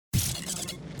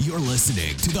You're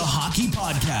listening to the Hockey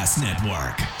Podcast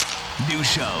Network. New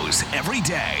shows every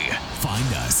day. Find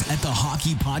us at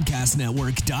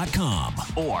thehockeypodcastnetwork.com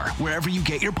or wherever you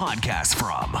get your podcasts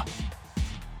from.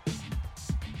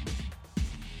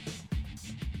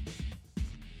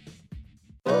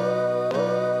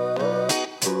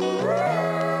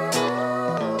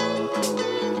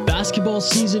 Basketball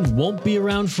season won't be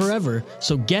around forever,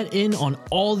 so get in on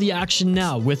all the action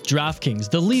now with DraftKings,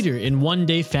 the leader in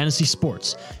one-day fantasy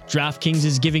sports. DraftKings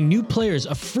is giving new players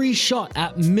a free shot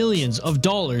at millions of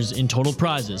dollars in total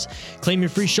prizes. Claim your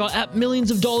free shot at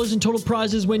millions of dollars in total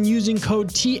prizes when using code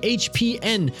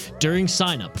THPN during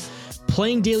signup.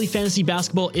 Playing daily fantasy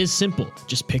basketball is simple.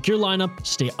 Just pick your lineup,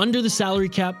 stay under the salary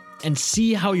cap, and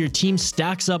see how your team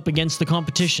stacks up against the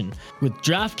competition. With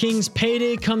DraftKings,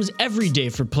 payday comes every day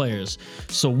for players.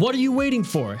 So what are you waiting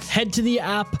for? Head to the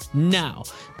app now.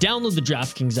 Download the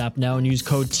DraftKings app now and use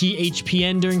code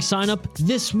THPN during signup.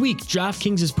 This week,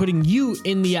 DraftKings is putting you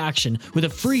in the action with a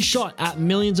free shot at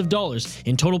millions of dollars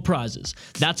in total prizes.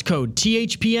 That's code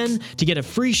THPN to get a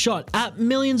free shot at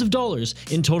millions of dollars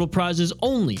in total prizes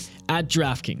only at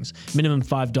DraftKings. Minimum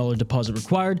 $5 deposit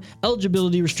required.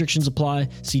 Eligibility restrictions apply.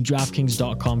 See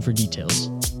DraftKings.com for details.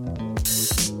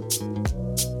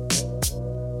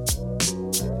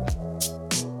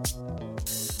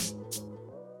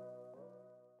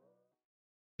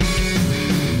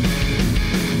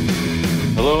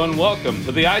 Hello and welcome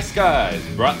to the Ice Guys,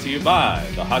 brought to you by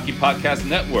the Hockey Podcast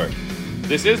Network.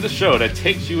 This is the show that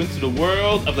takes you into the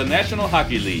world of the National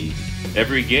Hockey League.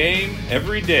 Every game,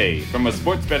 every day, from a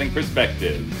sports betting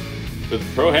perspective. With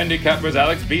pro handicappers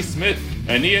Alex B. Smith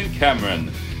and Ian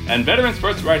Cameron, and veteran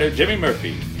sports writer Jimmy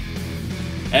Murphy.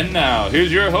 And now,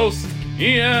 here's your host,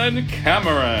 Ian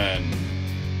Cameron.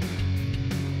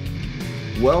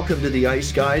 Welcome to the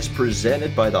Ice Guys,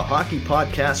 presented by the Hockey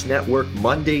Podcast Network.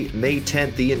 Monday, May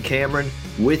 10th, Ian Cameron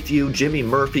with you. Jimmy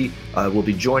Murphy will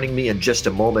be joining me in just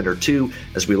a moment or two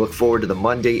as we look forward to the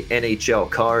Monday NHL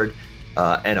card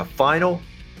and a final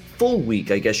full week,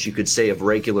 I guess you could say, of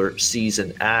regular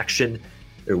season action.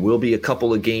 There will be a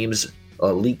couple of games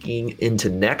leaking into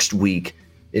next week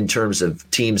in terms of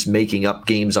teams making up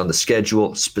games on the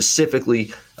schedule,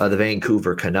 specifically the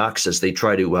Vancouver Canucks, as they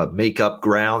try to make up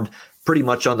ground pretty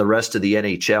much on the rest of the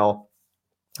NHL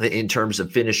in terms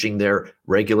of finishing their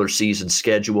regular season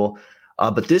schedule.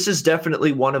 But this is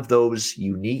definitely one of those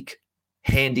unique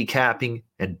handicapping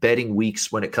and betting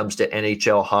weeks when it comes to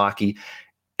NHL hockey.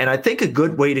 And I think a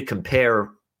good way to compare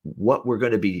what we're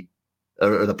going to be,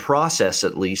 or the process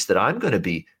at least that I'm going to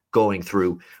be going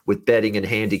through with betting and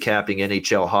handicapping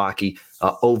NHL hockey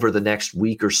over the next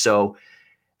week or so,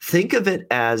 think of it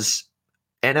as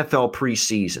NFL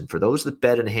preseason. For those that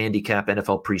bet and handicap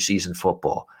NFL preseason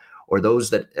football, or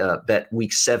those that bet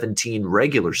week 17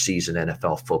 regular season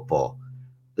NFL football,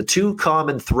 the two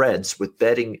common threads with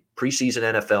betting preseason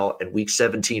NFL and week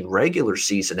 17 regular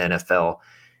season NFL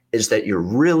is that you're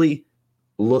really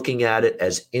looking at it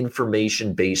as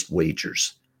information-based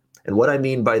wagers. And what I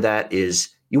mean by that is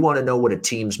you want to know what a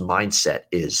team's mindset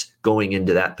is going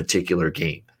into that particular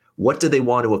game. What do they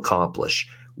want to accomplish?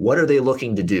 What are they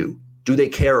looking to do? Do they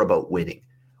care about winning?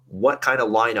 What kind of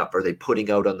lineup are they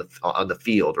putting out on the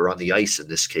field, or on the ice in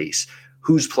this case?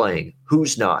 Who's playing?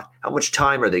 Who's not? How much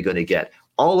time are they going to get?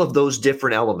 All of those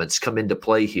different elements come into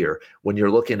play here when you're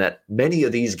looking at many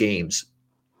of these games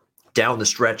down the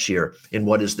stretch here in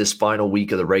what is this final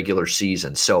week of the regular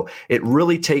season. So it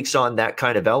really takes on that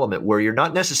kind of element where you're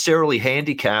not necessarily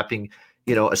handicapping,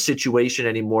 a situation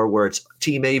anymore where it's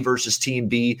team A versus team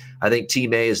B. I think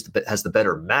team A has the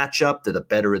better matchup. They're the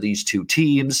better of these two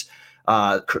teams.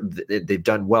 They've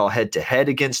done well head to head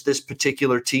against this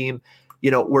particular team.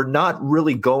 We're not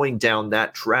really going down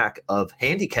that track of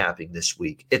handicapping this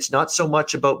week. It's not so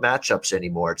much about matchups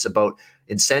anymore. It's about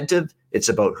incentive. It's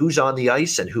about who's on the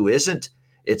ice and who isn't.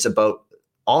 It's about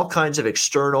all kinds of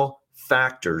external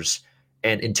factors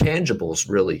and intangibles,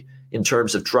 really, in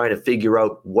terms of trying to figure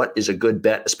out what is a good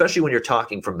bet, especially when you're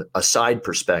talking from a side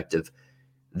perspective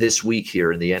this week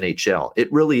here in the NHL.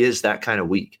 It really is that kind of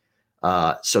week.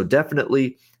 So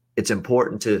definitely it's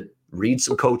important to read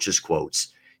some coaches'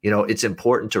 quotes. It's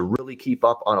important to really keep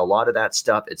up on a lot of that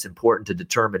stuff. It's important to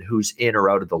determine who's in or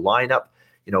out of the lineup.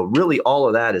 Really all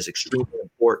of that is extremely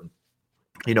important,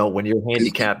 when you're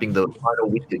handicapping the final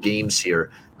week of games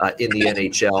here in the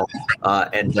NHL.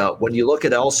 And when you look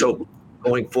at also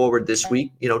going forward this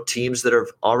week, teams that have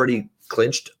already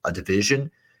clinched a division,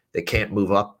 that can't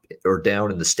move up or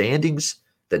down in the standings,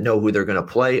 that know who they're going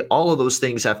to play, all of those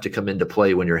things have to come into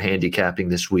play when you're handicapping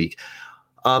this week.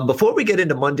 Before we get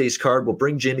into Monday's card, we'll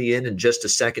bring Jimmy in just a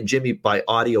second. Jimmy by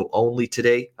audio only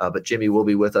today, but Jimmy will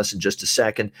be with us in just a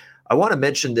second. I want to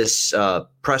mention this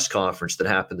press conference that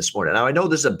happened this morning. Now, I know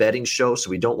this is a betting show, so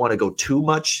we don't want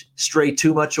to stray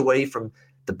too much away from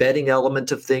the betting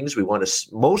element of things. We want to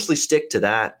mostly stick to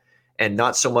that and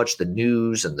not so much the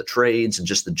news and the trades and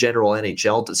just the general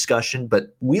NHL discussion,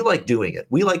 but we like doing it.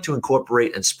 We like to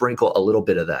incorporate and sprinkle a little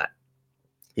bit of that,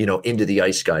 into the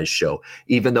Ice Guys show,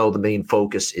 even though the main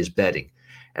focus is betting.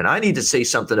 And I need to say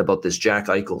something about this Jack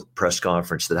Eichel press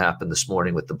conference that happened this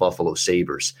morning with the Buffalo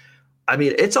Sabres. I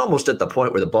mean, it's almost at the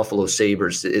point where the Buffalo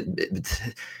Sabres,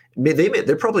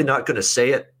 they're probably not going to say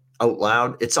it out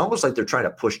loud. It's almost like they're trying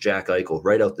to push Jack Eichel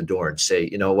right out the door and say,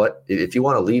 you know what, if you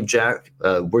want to leave, Jack,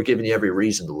 we're giving you every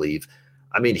reason to leave.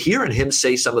 I mean, hearing him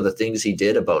say some of the things he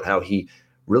did about how he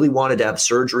really wanted to have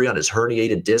surgery on his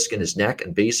herniated disc in his neck,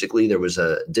 and basically there was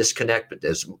a disconnect, but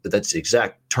that's the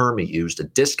exact term he used, a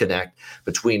disconnect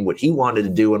between what he wanted to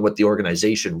do and what the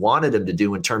organization wanted him to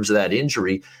do in terms of that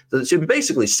injury. So he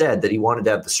basically said that he wanted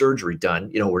to have the surgery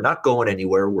done. We're not going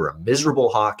anywhere. We're a miserable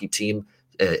hockey team,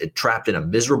 trapped in a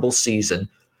miserable season.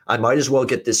 I might as well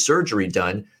get this surgery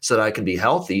done so that I can be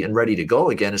healthy and ready to go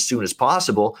again as soon as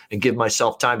possible and give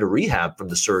myself time to rehab from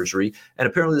the surgery. And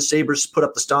apparently the Sabres put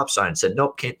up the stop sign and said,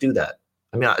 nope, can't do that.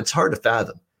 I mean, it's hard to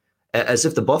fathom. As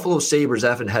if the Buffalo Sabres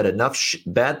haven't had enough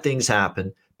bad things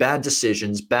happen, bad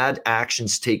decisions, bad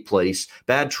actions take place,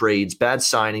 bad trades, bad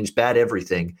signings, bad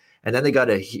everything. And then they got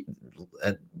and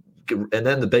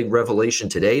then the big revelation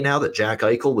today now that Jack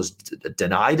Eichel was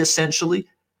denied essentially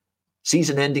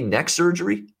season-ending neck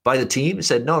surgery by the team and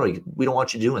said, no, we don't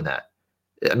want you doing that.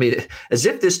 I mean, as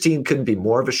if this team couldn't be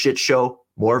more of a shit show,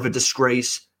 more of a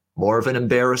disgrace, more of an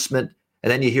embarrassment.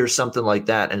 And then you hear something like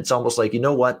that, and it's almost like, you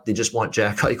know what? They just want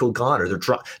Jack Eichel gone, or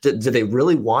do they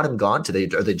really want him gone?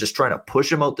 Are they just trying to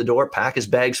push him out the door, pack his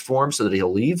bags for him so that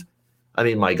he'll leave? I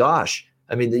mean, my gosh.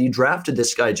 I mean, you drafted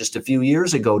this guy just a few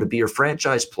years ago to be your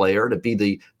franchise player, to be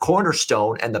the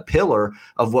cornerstone and the pillar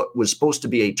of what was supposed to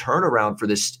be a turnaround for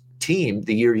this team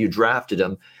the year you drafted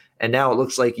him. And now it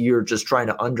looks like you're just trying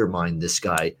to undermine this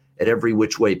guy at every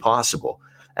which way possible.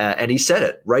 And he said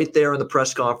it right there in the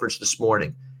press conference this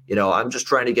morning. I'm just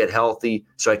trying to get healthy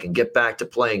so I can get back to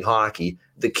playing hockey.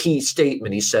 The key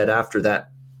statement he said after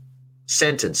that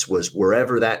sentence was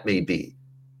wherever that may be,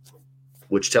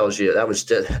 which tells you that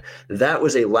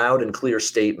was a loud and clear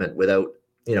statement without,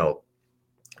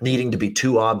 needing to be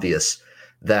too obvious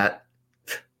that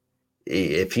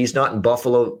if he's not in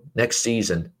Buffalo next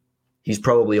season, he's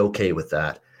probably okay with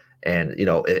that. And,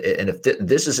 and if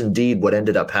this is indeed what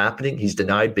ended up happening, he's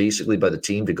denied basically by the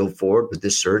team to go forward with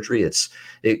this surgery.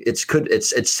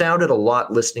 It sounded a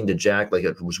lot listening to Jack like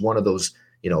it was one of those,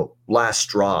 last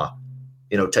straw,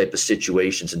 type of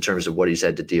situations in terms of what he's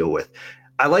had to deal with.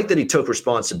 I like that he took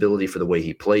responsibility for the way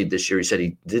he played this year. He said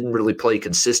he didn't really play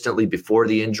consistently before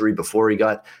the injury, before he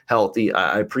got healthy.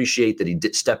 I appreciate that he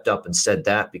stepped up and said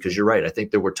that, because you're right. I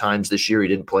think there were times this year he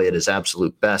didn't play at his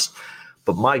absolute best.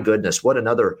 But my goodness, what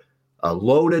another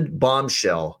loaded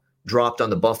bombshell dropped on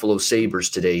the Buffalo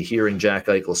Sabres today, hearing Jack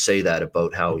Eichel say that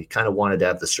about how he kind of wanted to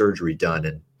have the surgery done,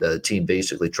 and the team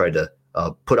basically tried to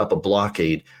put up a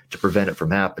blockade to prevent it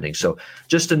from happening. So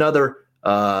just another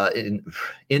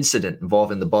incident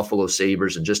involving the Buffalo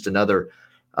Sabres, and just another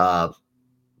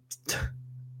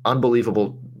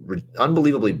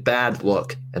unbelievably bad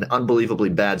look, an unbelievably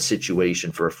bad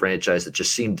situation for a franchise that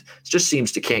just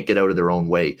seems to can't get out of their own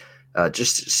way.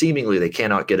 Just seemingly they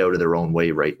cannot get out of their own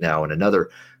way right now. And another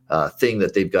thing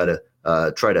that they've got to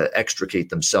try to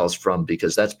extricate themselves from,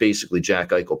 because that's basically Jack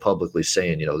Eichel publicly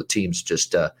saying, the team's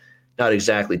just not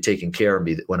exactly taking care of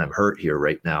me when I'm hurt here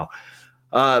right now.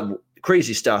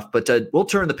 Crazy stuff, but we'll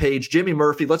turn the page. Jimmy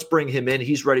Murphy, let's bring him in.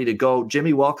 He's ready to go.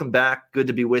 Jimmy, welcome back. Good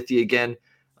to be with you again.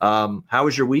 How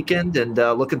was your weekend, and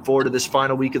looking forward to this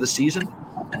final week of the season?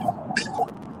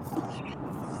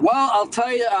 Well, I'll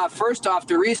tell you, first off,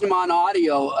 the reason I'm on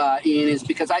audio, Ian, is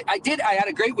because I had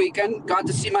a great weekend. Got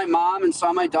to see my mom and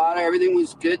saw my daughter. Everything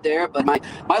was good there, but my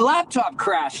laptop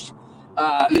crashed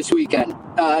this weekend.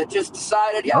 Just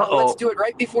decided, let's do it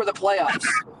right before the playoffs.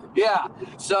 Yeah.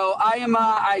 So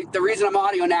the reason I'm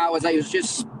audio now is I was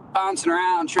just bouncing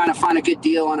around trying to find a good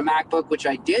deal on a MacBook, which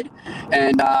I did.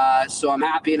 And so I'm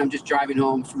happy, and I'm just driving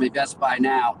home from a Best Buy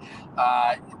now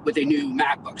with a new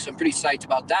MacBook. So I'm pretty psyched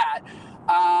about that.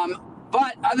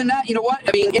 But other than that, you know what?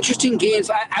 I mean, interesting games.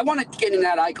 I want to get in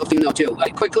that Eichel thing, though, too.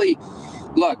 Like, quickly,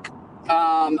 look,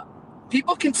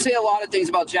 people can say a lot of things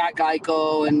about Jack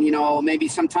Eichel, and, maybe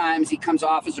sometimes he comes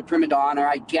off as a prima donna.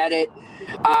 I get it.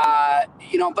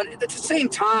 But at the same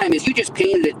time, as you just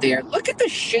painted it there, look at the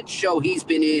shit show he's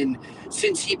been in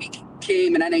since he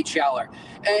became an NHLer.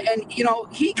 And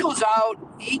he goes out,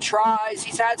 he tries,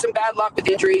 he's had some bad luck with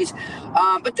injuries,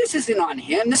 but this isn't on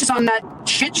him. This is on that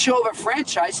shit show of a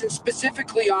franchise, and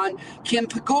specifically on Kim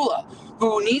Pegula,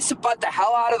 who needs to butt the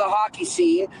hell out of the hockey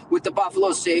scene with the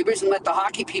Buffalo Sabres and let the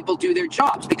hockey people do their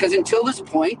jobs. Because until this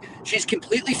point, she's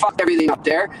completely fucked everything up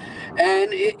there. And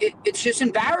it's just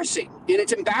embarrassing. And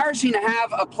it's embarrassing to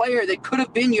have a player that could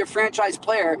have been your franchise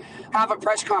player have a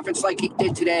press conference like he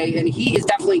did today. And he has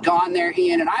definitely gone there,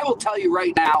 Ian. And I will tell you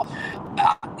right now,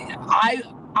 I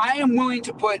am willing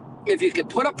to put, if you could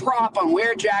put a prop on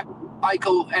where Jack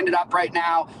Eichel ended up right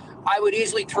now, I would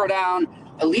easily throw down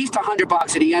at least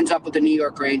 $100 that he ends up with the New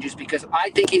York Rangers, because I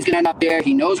think he's going to end up there.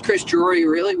 He knows Chris Drury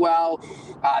really well.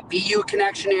 BU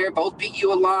connection there, both BU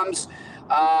alums.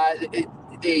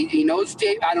 He knows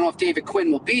Dave. I don't know if David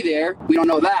Quinn will be there. We don't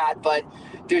know that, but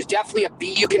there's definitely a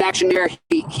BU connection there.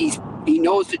 He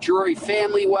knows the Drury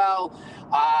family well.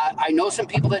 I know some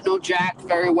people that know Jack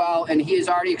very well, and he has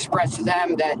already expressed to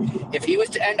them that if he was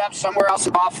to end up somewhere else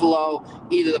in Buffalo,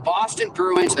 either the Boston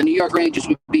Bruins or the New York Rangers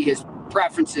would be his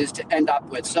preferences to end up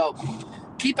with. So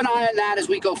keep an eye on that as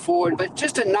we go forward. But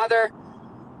just another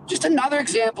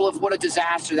example of what a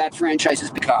disaster that franchise has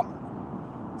become.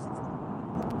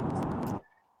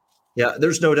 Yeah,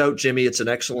 there's no doubt, Jimmy. It's an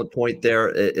excellent point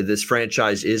there. This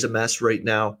franchise is a mess right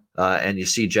now, and you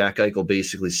see Jack Eichel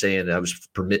basically saying I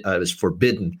was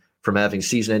forbidden from having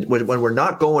season end. When we're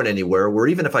not going anywhere, or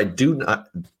even if I do not,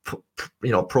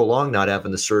 prolong not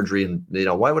having the surgery, and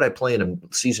why would I play in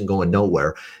a season going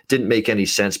nowhere? Didn't make any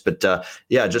sense. But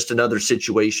just another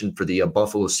situation for the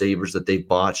Buffalo Sabres that they've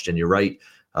botched. And you're right.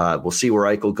 We'll see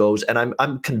where Eichel goes, and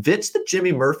I'm convinced that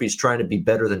Jimmy Murphy's trying to be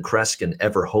better than Kreskin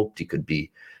ever hoped he could be,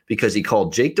 because he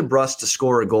called Jake DeBrusk to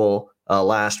score a goal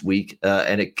last week,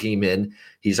 and it came in.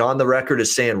 He's on the record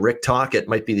as saying Rick Tocchet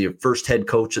might be the first head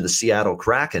coach of the Seattle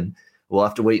Kraken. We'll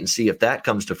have to wait and see if that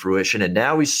comes to fruition. And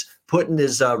now he's putting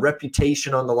his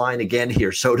reputation on the line again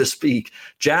here, so to speak.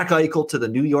 Jack Eichel to the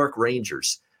New York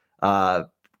Rangers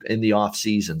in the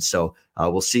offseason. So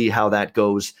we'll see how that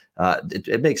goes.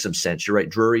 It makes some sense. You're right.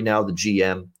 Drury now the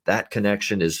GM. That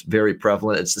connection is very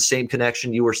prevalent. It's the same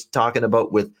connection you were talking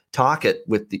about with Tocchet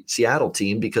with the Seattle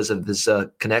team because of his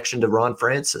connection to Ron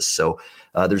Francis. So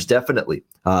there's definitely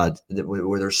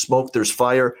where there's smoke, there's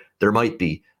fire. There might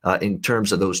be in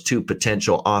terms of those two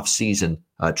potential off-season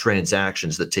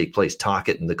transactions that take place.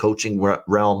 Tocchet in the coaching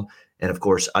realm, and of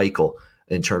course Eichel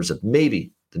in terms of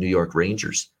maybe the New York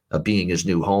Rangers being his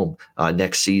new home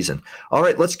next season. All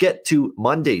right, let's get to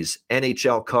Monday's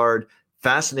NHL card.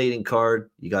 Fascinating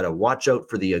card. You got to watch out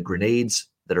for the grenades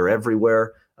that are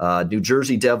everywhere. New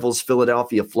Jersey Devils,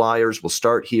 Philadelphia Flyers. We'll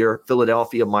start here.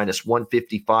 Philadelphia minus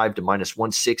 155 to minus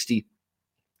 160.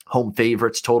 Home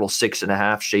favorites, total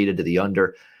 6.5, shaded to the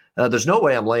under. There's no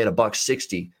way I'm laying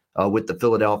 $1.60 with the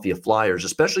Philadelphia Flyers,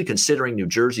 especially considering New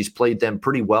Jersey's played them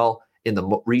pretty well in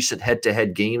the recent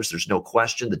head-to-head games. There's no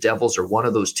question the Devils are one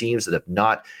of those teams that have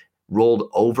not rolled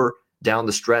over down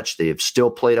the stretch. They have still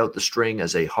played out the string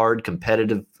as a hard,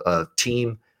 competitive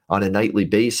team on a nightly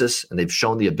basis, and they've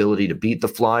shown the ability to beat the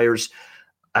Flyers.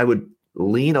 I would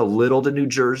lean a little to New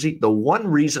Jersey. The one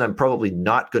reason I'm probably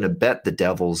not going to bet the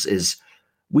Devils is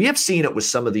we have seen it with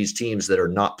some of these teams that are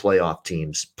not playoff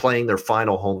teams playing their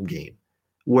final home game,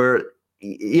 where,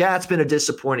 yeah, it's been a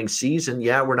disappointing season.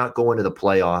 Yeah, we're not going to the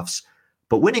playoffs.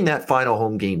 But winning that final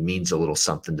home game means a little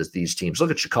something to these teams.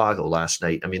 Look at Chicago last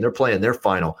night. I mean, they're playing their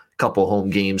final couple home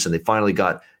games, and they finally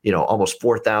got, almost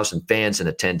 4,000 fans in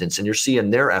attendance, and you're seeing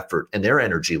their effort and their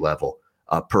energy level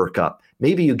perk up.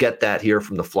 Maybe you get that here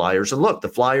from the Flyers. And look, the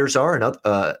Flyers are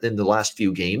in the last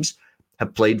few games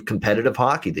have played competitive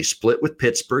hockey. They split with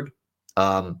Pittsburgh.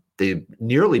 They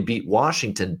nearly beat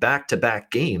Washington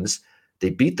back-to-back games. They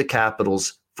beat the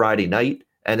Capitals Friday night,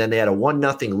 and then they had a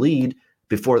 1-0 lead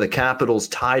before the Capitals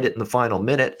tied it in the final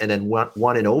minute and then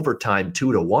won in overtime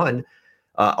 2-1,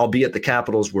 albeit the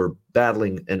Capitals were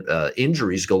battling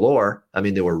injuries galore. I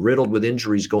mean, they were riddled with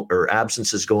injuries or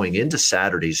absences going into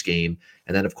Saturday's game.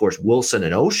 And then, of course, Wilson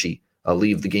and Oshie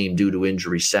leave the game due to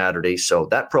injury Saturday. So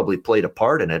that probably played a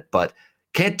part in it, but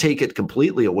can't take it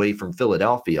completely away from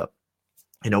Philadelphia.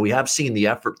 We have seen the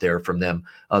effort there from them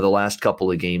the last couple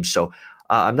of games. So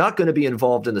I'm not going to be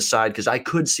involved in the side because I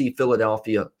could see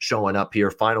Philadelphia showing up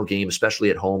here, final game, especially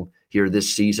at home here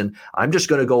this season. I'm just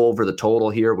going to go over the total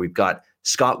here. We've got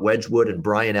Scott Wedgwood and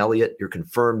Brian Elliott, your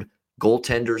confirmed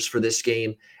goaltenders for this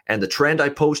game. And the trend I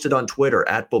posted on Twitter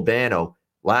at Bobano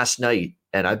last night,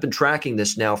 and I've been tracking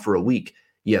this now for a week.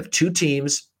 You have two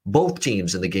teams, both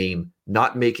teams in the game,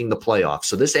 not making the playoffs.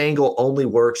 So this angle only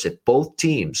works if both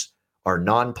teams are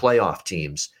non-playoff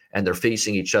teams and they're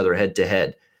facing each other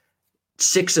head-to-head.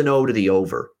 6-0 to the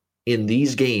over in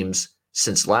these games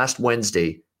since last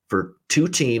Wednesday for two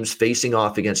teams facing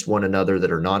off against one another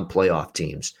that are non-playoff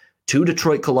teams. 2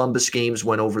 Detroit-Columbus games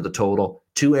went over the total.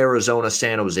 2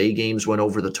 Arizona-San Jose games went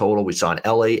over the total. We saw an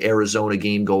LA-Arizona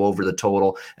game go over the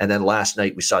total. And then last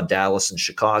night we saw Dallas and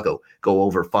Chicago go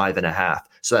over 5.5.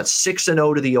 So that's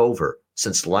 6-0 to the over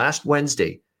since last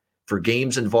Wednesday for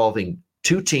games involving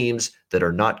two teams that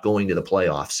are not going to the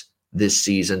playoffs this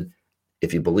season.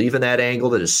 If you believe in that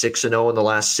angle that is 6-0 in the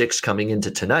last 6 coming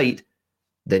into tonight,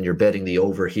 then you're betting the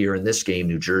over here in this game,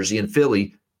 New Jersey and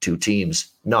Philly, two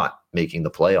teams not making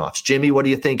the playoffs. Jimmy, what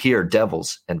do you think here,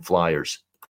 Devils and Flyers?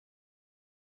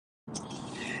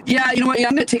 Yeah, you know what?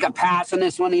 I'm going to take a pass on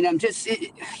this one. I'm just,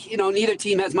 neither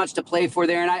team has much to play for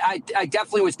there. And I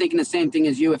definitely was thinking the same thing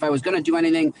as you. If I was going to do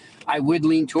anything, I would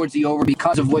lean towards the over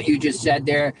because of what you just said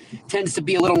there. It tends to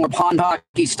be a little more pond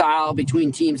hockey style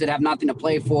between teams that have nothing to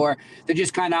play for. They're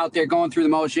just kind of out there going through the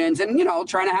motions and,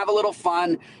 trying to have a little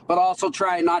fun, but also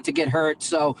trying not to get hurt.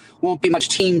 So won't be much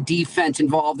team defense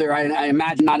involved there. I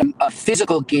imagine not a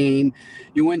physical game.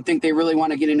 You wouldn't think they really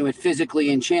want to get into it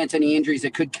physically and chance any injuries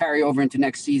that could carry over into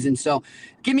next season. So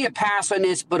give me a pass on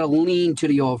this, but a lean to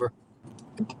the over.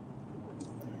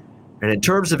 And in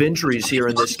terms of injuries here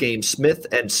in this game, Smith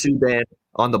and Subban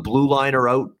on the blue line are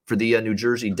out for the New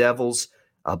Jersey Devils.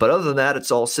 But other than that, it's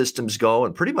all systems go,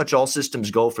 and pretty much all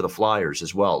systems go for the Flyers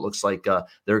as well. It looks like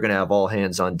they're going to have all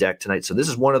hands on deck tonight. So this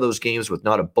is one of those games with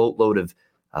not a boatload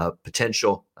of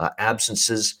potential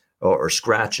absences or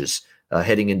scratches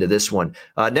heading into this one.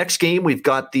 Next game, we've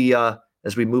got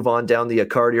as we move on down the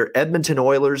card here, Edmonton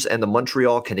Oilers and the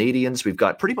Montreal Canadiens. We've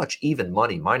got pretty much even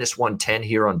money, -110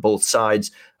 here on both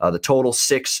sides. The total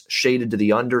 6 shaded to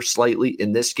the under slightly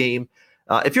in this game.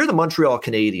 If you're the Montreal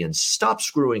Canadiens, stop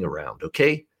screwing around,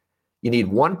 okay? You need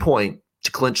 1 point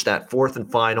to clinch that 4th and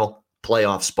final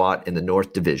playoff spot in the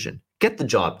North Division. Get the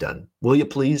job done, will you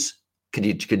please? Could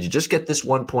you just get this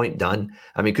 1 point done?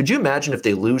 I mean, could you imagine if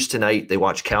they lose tonight, they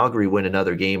watch Calgary win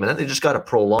another game, and then they just got to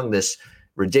prolong this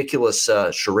ridiculous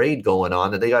charade going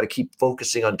on, and they got to keep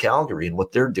focusing on Calgary and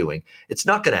what they're doing. It's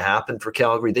not going to happen for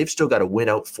Calgary. They've still got to win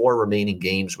out 4 remaining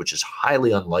games, which is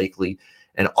highly unlikely.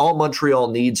 And all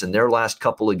Montreal needs in their last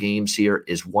couple of games here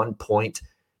is 1 point.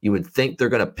 You would think they're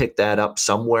going to pick that up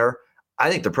somewhere. I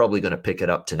think they're probably going to pick it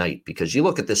up tonight because you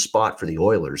look at this spot for the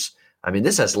Oilers. I mean,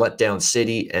 this has let down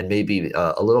City and maybe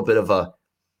a little bit of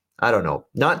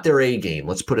not their A game.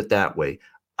 Let's put it that way.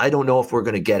 I don't know if we're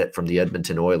going to get it from the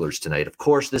Edmonton Oilers tonight. Of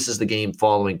course, this is the game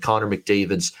following Connor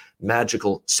McDavid's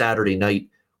magical Saturday night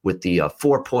with the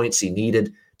 4 points he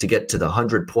needed to get to the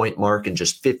 100-point mark in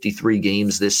just 53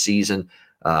 games this season.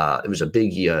 It was a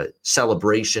big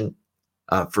celebration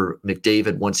for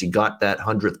McDavid once he got that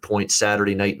 100th point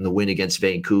Saturday night in the win against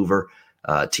Vancouver.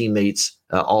 Teammates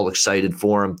all excited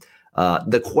for him.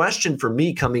 The question for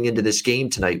me coming into this game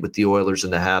tonight with the Oilers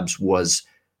and the Habs was,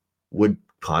 would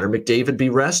Connor McDavid be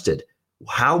rested?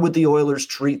 How would the Oilers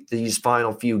treat these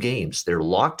final few games? They're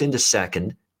locked into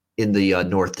second in the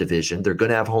North Division. They're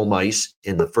going to have home ice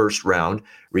in the first round,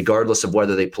 regardless of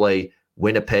whether they play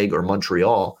Winnipeg or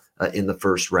Montreal in the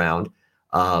first round.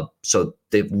 So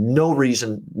they have no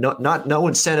reason, no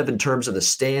incentive in terms of the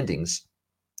standings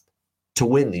to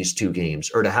win these 2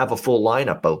 games or to have a full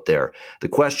lineup out there. The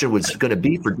question was going to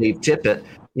be for Dave Tippett,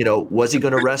 was he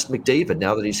going to rest McDavid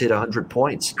now that he's hit 100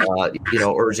 points?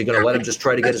 Or is he going to let him just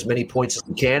try to get as many points as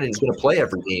he can, and he's going to play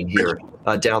every game here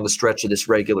down the stretch of this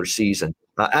regular season?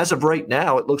 As of right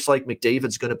now, it looks like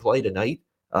McDavid's going to play tonight.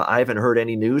 I haven't heard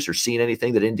any news or seen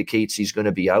anything that indicates he's going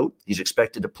to be out. He's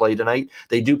expected to play tonight.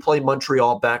 They do play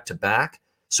Montreal back-to-back,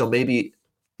 so maybe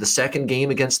the second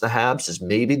game against the Habs is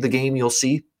maybe the game you'll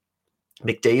see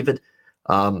McDavid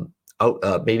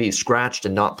maybe scratched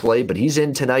and not play, but he's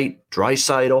in tonight.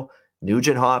 Draisaitl,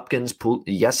 Nugent Hopkins,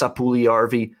 Jesse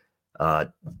Puljujärvi,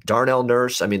 Darnell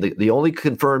Nurse. I mean, the only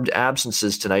confirmed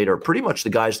absences tonight are pretty much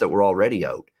the guys that were already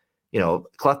out.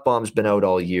 Klefbom's been out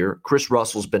all year. Chris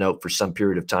Russell's been out for some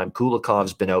period of time.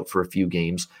 Kulikov's been out for a few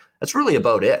games. That's really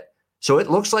about it. So it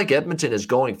looks like Edmonton is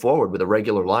going forward with a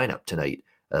regular lineup tonight.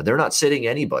 They're not sitting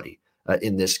anybody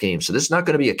in this game. So this is not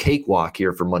going to be a cakewalk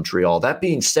here for Montreal. That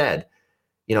being said,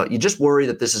 you just worry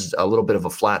that this is a little bit of a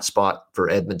flat spot for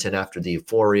Edmonton after the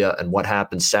euphoria and what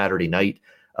happened Saturday night.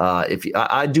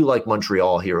 I do like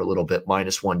Montreal here a little bit,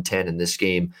 -110 in this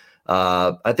game.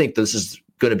 I think this is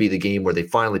going to be the game where they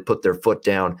finally put their foot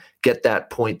down, get that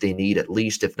point they need, at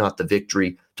least, if not the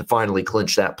victory, to finally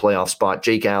clinch that playoff spot.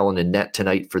 Jake Allen in net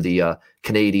tonight for the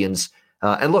Canadiens.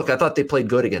 And look, I thought they played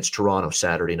good against Toronto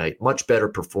Saturday night. Much better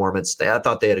performance. I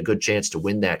thought they had a good chance to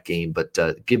win that game, but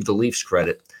give the Leafs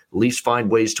credit. The Leafs find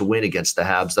ways to win against the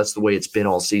Habs. That's the way it's been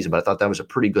all season, but I thought that was a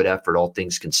pretty good effort, all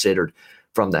things considered,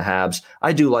 from the Habs.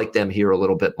 I do like them here a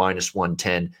little bit, minus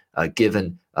 110,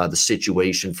 given the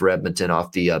situation for Edmonton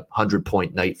off the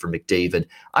 100-point night for McDavid.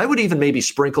 I would even maybe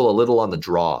sprinkle a little on the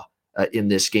draw in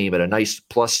this game at a nice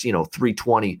plus,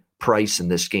 320 price in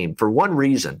this game for one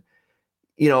reason.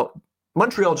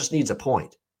 Montreal just needs a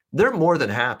point. They're more than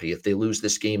happy if they lose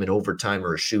this game in overtime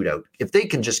or a shootout. If they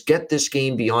can just get this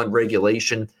game beyond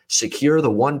regulation, secure the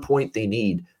 1 point they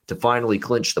need to finally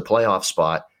clinch the playoff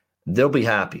spot, they'll be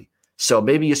happy. So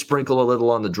maybe you sprinkle a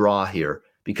little on the draw here,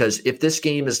 because if this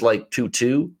game is like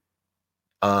 2-2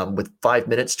 with 5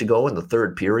 minutes to go in the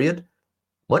third period,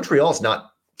 Montreal's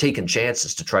not taking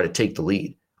chances to try to take the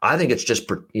lead. I think it's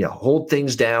just, hold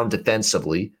things down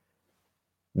defensively.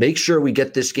 Make sure we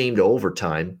get this game to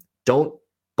overtime. Don't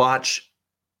botch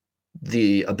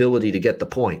the ability to get the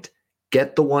point.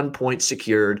 Get the 1 point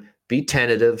secured. Be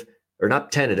tentative, or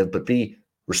not tentative, but be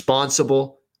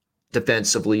responsible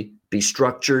defensively. Be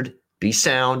structured. Be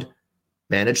sound.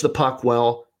 Manage the puck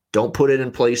well. Don't put it in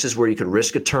places where you could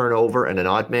risk a turnover and an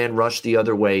odd man rush the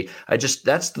other way.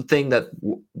 That's the thing that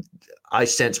I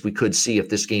sense we could see if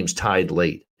this game's tied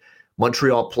late.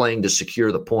 Montreal playing to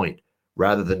secure the point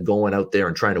rather than going out there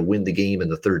and trying to win the game in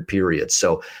the third period.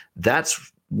 So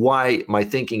that's why my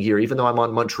thinking here, even though I'm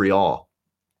on Montreal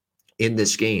in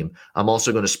this game, I'm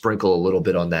also going to sprinkle a little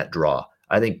bit on that draw.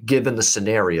 I think given the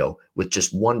scenario, with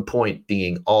just 1 point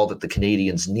being all that the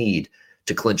Canadians need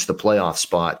to clinch the playoff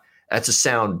spot, that's a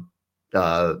sound,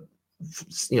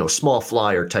 small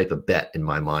flyer type of bet in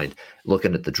my mind,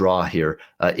 looking at the draw here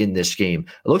in this game.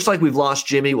 It looks like we've lost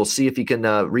Jimmy. We'll see if he can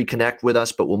reconnect with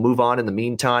us, but we'll move on in the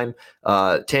meantime.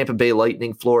 Tampa Bay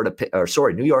Lightning,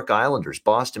 New York Islanders,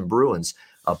 Boston Bruins.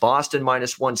 Boston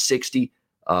minus 160,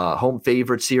 home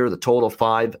favorites here. The total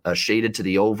 5 shaded to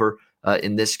the over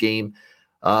in this game.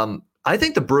 I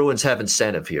think the Bruins have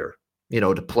incentive here,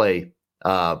 to play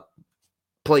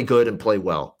good and play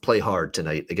well, play hard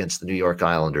tonight against the New York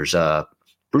Islanders.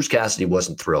 Bruce Cassidy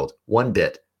wasn't thrilled one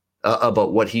bit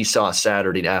about what he saw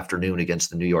Saturday afternoon against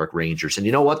the New York Rangers. And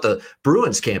you know what? The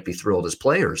Bruins can't be thrilled as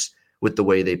players with the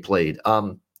way they played.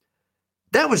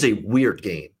 That was a weird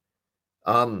game.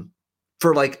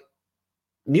 For like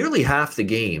nearly half the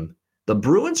game, the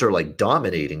Bruins are like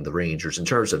dominating the Rangers in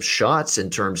terms of shots, in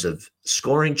terms of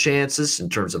scoring chances, in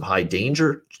terms of high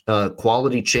danger,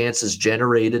 quality chances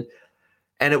generated.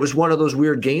 And it was one of those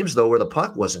weird games, though, where the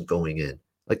puck wasn't going in.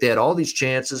 Like they had all these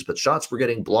chances, but shots were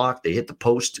getting blocked. They hit the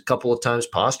post a couple of times.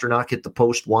 Pasternak hit the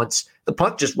post once. The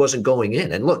puck just wasn't going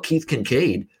in. And look, Keith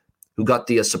Kincaid, who got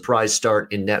the surprise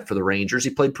start in net for the Rangers, he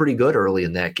played pretty good early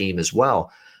in that game as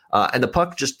well. And the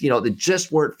puck just, they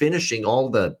just weren't finishing all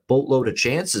the boatload of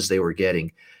chances they were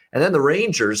getting. And then the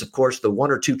Rangers, of course, the 1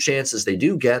 or 2 chances they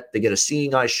do get, they get a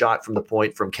seeing eye shot from the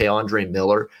point from Keandre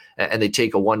Miller, and they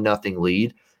take a 1-0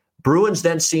 lead. Bruins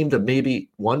then seem to maybe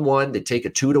 1-1, they take a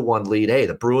 2-1 lead. Hey,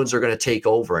 the Bruins are going to take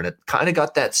over. And it kind of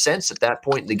got that sense at that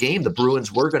point in the game, the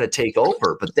Bruins were going to take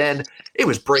over. But then it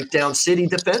was breakdown city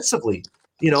defensively,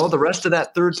 the rest of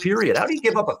that third period. How do you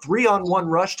give up a 3-on-1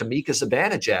 rush to Mika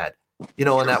Zibanejad?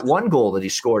 And that one goal that he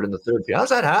scored in the third period. How's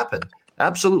that happen?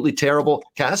 Absolutely terrible.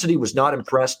 Cassidy was not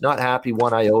impressed, not happy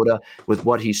one iota with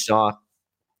what he saw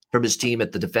from his team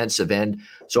at the defensive end.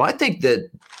 So I think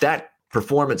that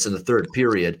performance in the third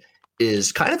period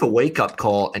is kind of a wake-up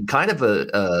call and kind of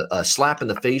a slap in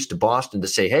the face to Boston to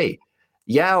say, hey,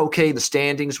 yeah, okay, the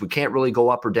standings, we can't really go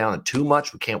up or down too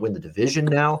much. We can't win the division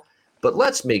now. But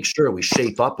let's make sure we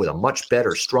shape up with a much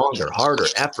better, stronger, harder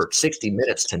effort 60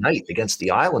 minutes tonight against the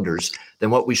Islanders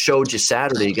than what we showed you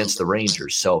Saturday against the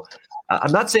Rangers. So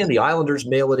I'm not saying the Islanders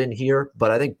mail it in here, but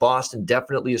I think Boston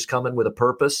definitely is coming with a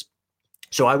purpose.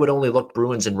 So I would only look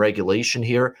Bruins in regulation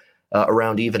here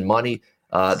around even money.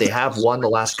 They have won the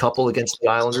last couple against the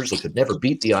Islanders. They could never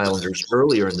beat the Islanders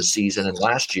earlier in the season and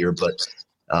last year, but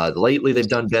lately, they've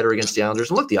done better against the Islanders.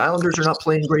 And look, the Islanders are not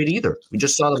playing great either. We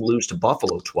just saw them lose to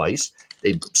Buffalo twice.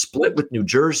 They split with New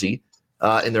Jersey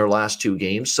in their last 2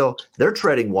 games. So they're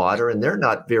treading water, and they're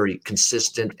not very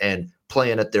consistent and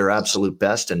playing at their absolute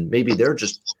best. And maybe they're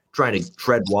just trying to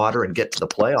tread water and get to the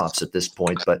playoffs at this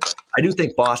point. But I do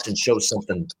think Boston shows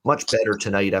something much better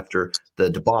tonight after the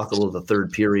debacle of the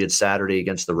third period Saturday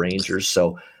against the Rangers.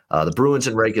 So the Bruins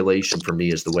in regulation for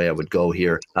me is the way I would go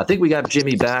here. I think we got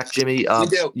Jimmy back. Jimmy,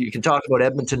 you can talk about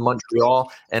Edmonton,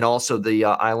 Montreal, and also the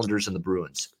Islanders and the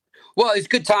Bruins. Well, it's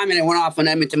good timing. It went off on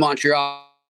Edmonton, Montreal,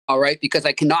 right? Because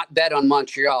I cannot bet on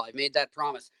Montreal. I made that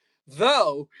promise.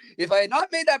 Though, if I had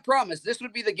not made that promise, this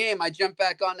would be the game I jump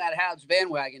back on that Habs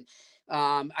bandwagon.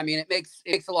 I mean, it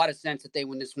makes a lot of sense that they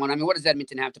win this one. I mean, what does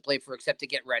Edmonton have to play for except to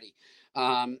get ready?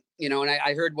 You know, and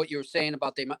I heard what you were saying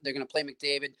about they're going to play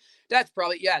McDavid. That's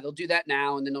probably, yeah, they'll do that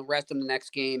now, and then they'll rest them the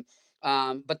next game.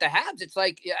 But the Habs, it's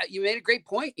like, yeah, you made a great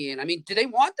point, Ian. I mean, do they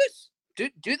want this?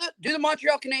 Do the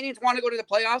Montreal Canadiens want to go to the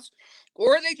playoffs,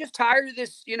 or are they just tired of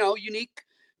this, you know, unique,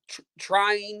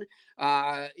 trying,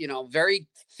 you know, very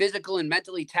physical and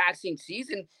mentally taxing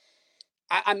season?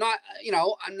 I'm not, you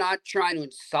know, I'm not trying to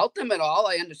insult them at all.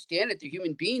 I understand that they're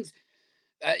human beings.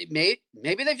 Maybe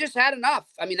they've just had enough.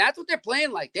 I mean, that's what they're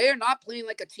playing like. They are not playing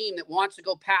like a team that wants to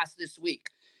go past this week.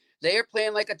 They are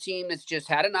playing like a team that's just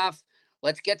had enough.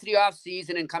 Let's get to the off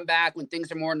season and come back when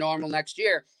things are more normal next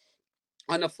year.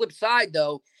 On the flip side,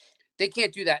 though, they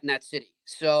can't do that in that city.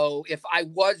 So if I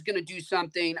was going to do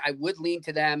something, I would lean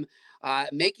to them.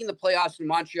 Making the playoffs for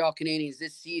Montreal Canadiens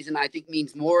this season, I think,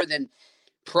 means more than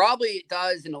probably it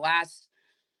does in the last,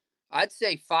 I'd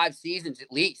say, 5 seasons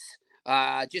at least.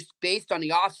 Just based on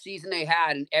the off season they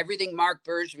had and everything Marc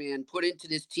Bergevin put into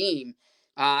this team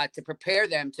to prepare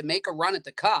them to make a run at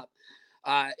the Cup.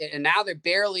 And now they're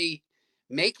barely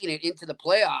making it into the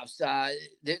playoffs.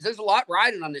 There's a lot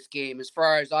riding on this game as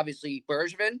far as obviously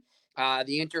Bergevin,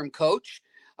 the interim coach,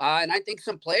 and I think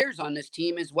some players on this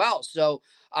team as well. So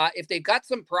if they've got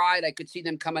some pride, I could see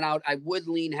them coming out. I would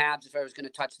lean Habs if I was going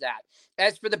to touch that.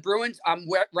 As for the Bruins, I'm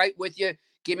right with you.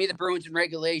 Give me the Bruins in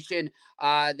regulation.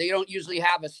 They don't usually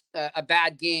have a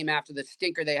bad game after the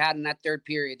stinker they had in that third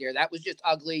period there. That was just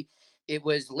ugly. It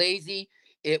was lazy.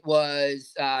 It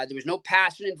was there was no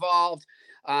passion involved.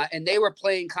 And they were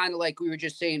playing kind of like we were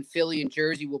just saying Philly and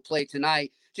Jersey will play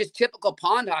tonight. Just typical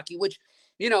pond hockey, which,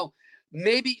 you know,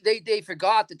 maybe they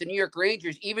forgot that the New York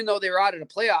Rangers, even though they were out of the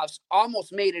playoffs,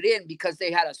 almost made it in because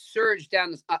they had a surge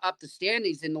down up the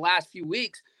standings in the last few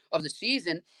weeks of the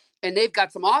season, and they've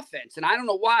got some offense. And I don't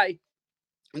know why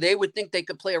they would think they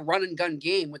could play a run and gun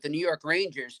game with the New York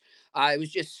Rangers. It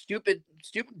was just stupid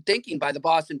thinking by the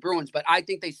Boston Bruins, but I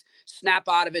think they snap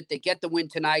out of it. They get the win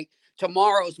tonight.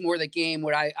 Tomorrow's more the game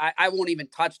where I won't even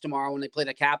touch tomorrow when they play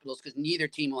the Capitals because neither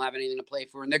team will have anything to play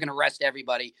for, and they're going to rest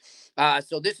everybody.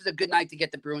 So this is a good night to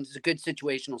get the Bruins. It's a good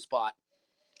situational spot.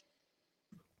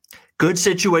 Good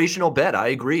situational bet. I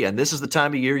agree. And this is the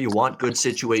time of year you want good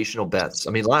situational bets.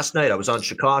 I mean, last night I was on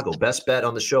Chicago. Best bet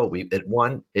on the show. It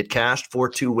won. It cashed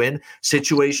 4-2 win.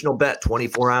 Situational bet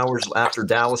 24 hours after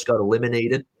Dallas got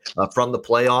eliminated from the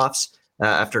playoffs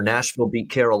after Nashville beat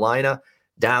Carolina.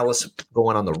 Dallas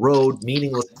going on the road,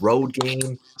 meaningless road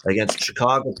game against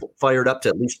Chicago, fired up to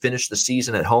at least finish the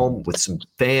season at home with some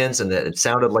fans, and it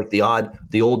sounded like the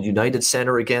old United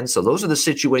Center again. So those are the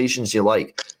situations you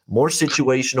like. More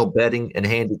situational betting and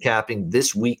handicapping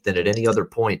this week than at any other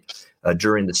point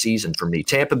during the season for me.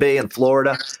 Tampa Bay and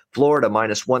Florida. Florida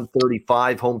minus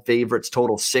 135, home favorites,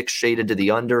 total 6 shaded to the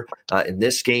under in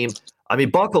this game. I mean,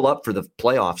 buckle up for the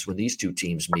playoffs when these two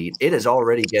teams meet. It is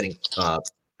already getting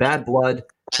bad blood,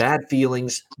 bad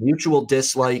feelings, mutual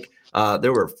dislike.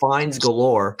 There were fines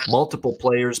galore, multiple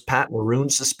players, Pat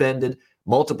Maroon suspended,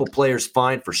 multiple players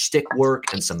fined for stick work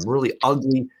and some really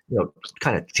ugly,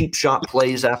 kind of cheap shot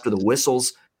plays after the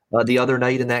whistles the other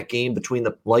night in that game between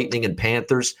the Lightning and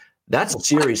Panthers. That's a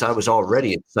series I was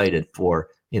already excited for,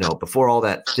 before all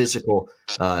that physical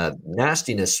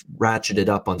nastiness ratcheted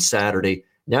up on Saturday.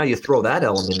 Now you throw that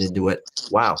element into it.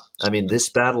 Wow. I mean, this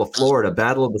Battle of Florida,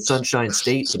 Battle of the Sunshine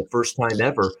State for the first time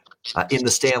ever in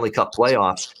the Stanley Cup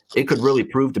playoffs, it could really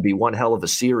prove to be one hell of a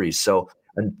series. So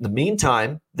in the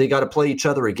meantime, they got to play each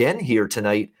other again here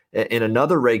tonight in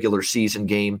another regular season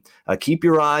game. Keep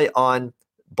your eye on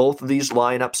both of these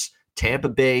lineups. Tampa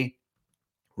Bay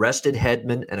rested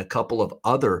Hedman and a couple of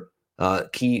other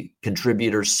key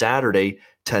contributors Saturday.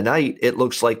 Tonight, it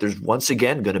looks like there's once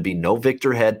again going to be no Victor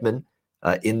Hedman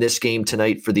in this game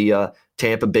tonight for the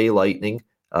Tampa Bay Lightning,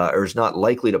 or is not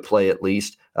likely to play at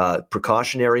least.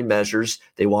 Precautionary measures.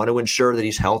 They want to ensure that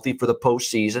he's healthy for the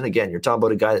postseason. Again, you're talking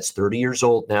about a guy that's 30 years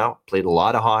old now, played a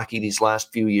lot of hockey these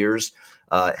last few years.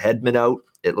 Hedman out.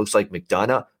 It looks like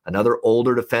McDonough, another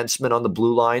older defenseman on the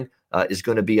blue line, is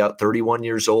going to be out, 31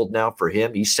 years old now for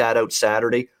him. He sat out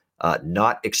Saturday.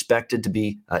 Not expected to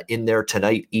be in there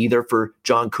tonight either for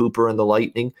John Cooper and the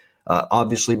Lightning.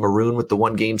 Obviously, Maroon with the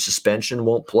 1-game suspension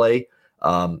won't play.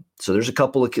 So there's a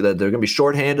couple of – they're going to be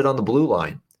shorthanded on the blue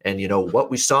line. And,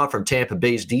 what we saw from Tampa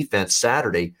Bay's defense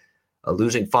Saturday,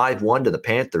 losing 5-1 to the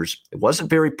Panthers, it wasn't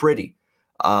very pretty.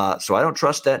 So I don't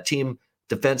trust that team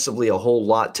defensively a whole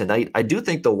lot tonight. I do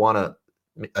think they'll want to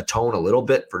atone a little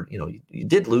bit for, you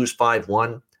did lose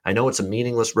 5-1. I know it's a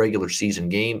meaningless regular season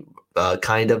game,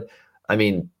 kind of. I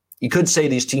mean, you could say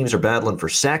these teams are battling for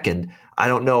second. I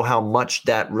don't know how much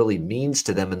that really means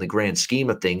to them in the grand scheme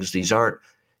of things. These aren't,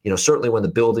 certainly when the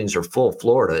buildings are full,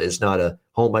 Florida is not a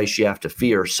home ice you have to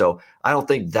fear. So I don't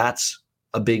think that's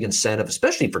a big incentive,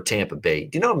 especially for Tampa Bay.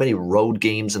 Do you know how many road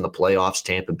games in the playoffs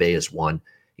Tampa Bay has won,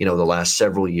 the last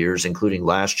several years, including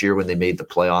last year when they made the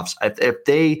playoffs? If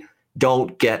they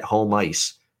don't get home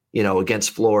ice,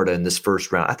 against Florida in this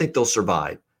first round, I think they'll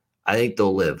survive. I think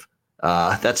they'll live.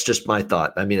 That's just my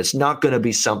thought. I mean, it's not going to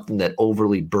be something that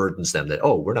overly burdens them that,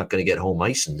 we're not going to get home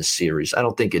ice in this series. I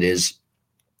don't think it is.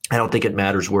 I don't think it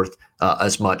matters worth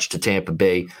as much to Tampa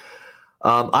Bay.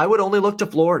 I would only look to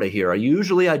Florida here.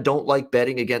 I don't like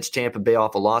betting against Tampa Bay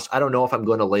off a loss. I don't know if I'm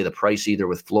going to lay the price either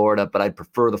with Florida, but I'd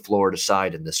prefer the Florida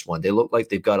side in this one. They look like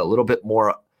they've got a little bit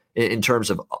more in terms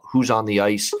of who's on the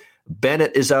ice.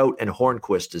 Bennett is out and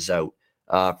Hornquist is out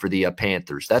for the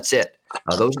Panthers. That's it.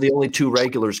 Those are the only two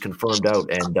regulars confirmed out.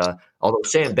 And although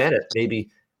Sam Bennett, maybe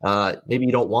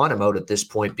you don't want him out at this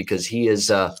point because he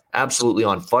is absolutely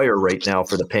on fire right now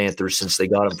for the Panthers since they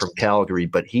got him from Calgary.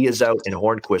 But he is out and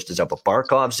Hornquist is out. But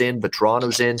Barkov's in,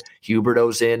 Vetrano's in,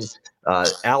 Huberdeau's in,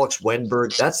 Alex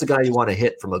Wenberg. That's the guy you want to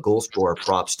hit from a goal scorer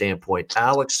prop standpoint.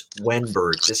 Alex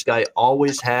Wenberg. This guy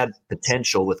always had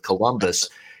potential with Columbus,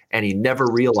 and he never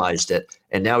realized it.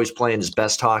 And now he's playing his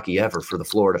best hockey ever for the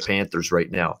Florida Panthers right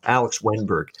now. Alex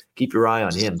Wenberg, keep your eye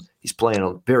on him. He's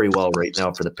playing very well right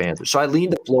now for the Panthers. So I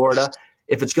lean to Florida.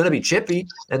 If it's going to be chippy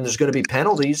and there's going to be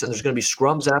penalties and there's going to be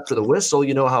scrums after the whistle,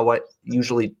 you know how I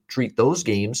usually treat those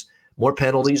games. More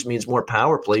penalties means more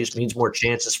power plays, means more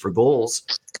chances for goals,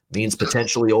 means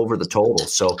potentially over the total.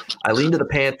 So I lean to the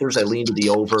Panthers. I lean to the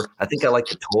over. I think I like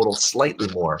the total slightly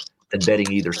more than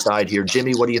betting either side here.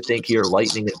 Jimmy, what do you think here?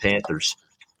 Lightning and Panthers.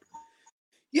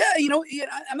 Yeah,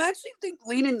 I'm actually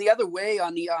leaning the other way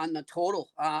on the total.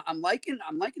 I'm liking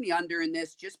the under in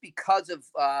this just because of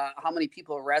how many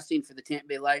people are resting for the Tampa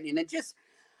Bay Lightning. And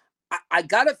I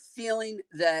got a feeling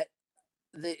that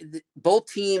the both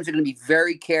teams are going to be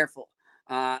very careful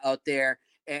out there,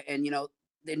 and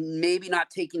they're maybe not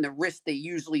taking the risk they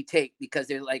usually take because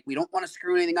they're like, we don't want to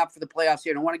screw anything up for the playoffs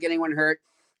here. Don't want to get anyone hurt.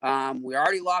 We're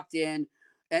already locked in,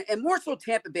 and more so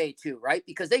Tampa Bay too, right?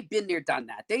 Because they've been there, done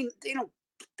that.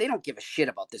 They don't give a shit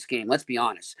about this game. Let's be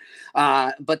honest.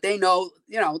 But they know,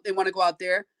 they want to go out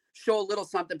there, show a little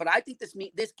something. But I think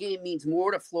this game means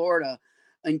more to Florida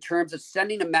in terms of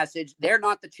sending a message. They're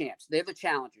not the champs. They're the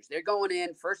challengers. They're going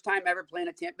in first time ever playing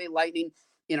a Tampa Bay Lightning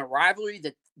in a rivalry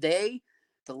that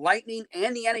the Lightning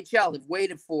and the NHL have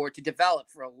waited for to develop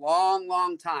for a long,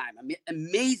 long time. I mean,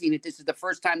 amazing that this is the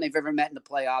first time they've ever met in the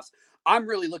playoffs. I'm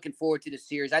really looking forward to this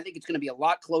series. I think it's going to be a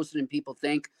lot closer than people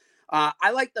think.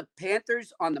 I like the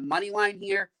Panthers on the money line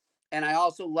here, and I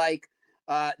also like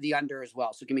the under as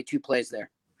well. So give me 2 plays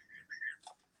there.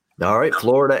 All right,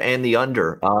 Florida and the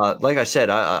under. Like I said,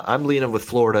 I'm leaning with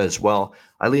Florida as well.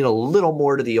 I lean a little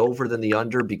more to the over than the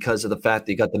under because of the fact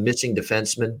that you got the missing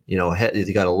defenseman.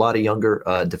 You got a lot of younger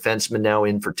defensemen now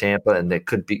in for Tampa, and that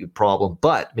could be a problem.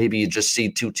 But maybe you just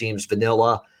see two teams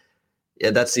vanilla. Yeah,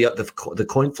 that's the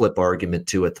coin flip argument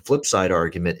to it. The flip side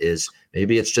argument is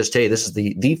maybe it's just, hey, this is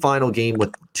the final game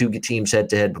with two teams head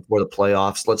to head before the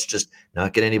playoffs. Let's just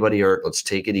not get anybody hurt. Let's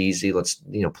take it easy. Let's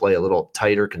play a little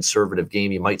tighter, conservative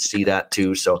game. You might see that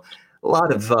too. So a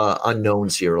lot of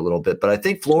unknowns here a little bit, but I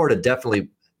think Florida definitely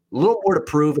a little more to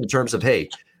prove in terms of, hey,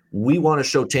 we want to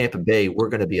show Tampa Bay we're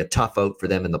going to be a tough out for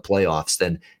them in the playoffs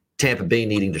than Tampa Bay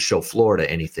needing to show Florida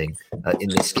anything in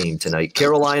this game tonight.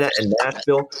 Carolina and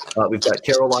Nashville. We've got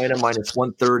Carolina minus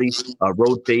 130,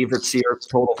 road favorites here,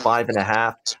 total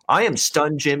 5.5. I am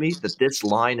stunned, Jimmy, that this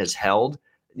line is held.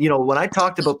 When I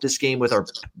talked about this game with our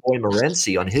boy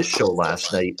Morency on his show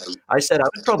last night, I said I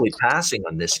was probably passing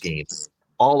on this game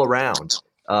all around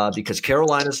because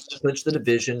Carolina's clinched the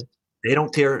division. They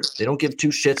don't care. They don't give two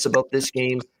shits about this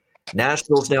game.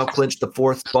 Nashville's now clinched the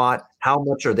 4th spot. How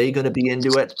much are they going to be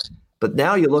into it? But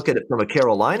now you look at it from a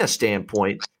Carolina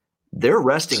standpoint, they're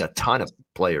resting a ton of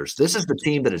players. This is the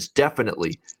team that is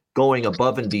definitely going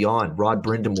above and beyond Rod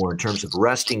Brind'Amour in terms of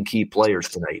resting key players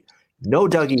tonight. No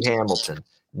Dougie Hamilton,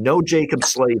 no Jacob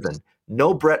Slavin,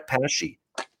 no Brett Pesce.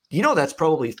 That's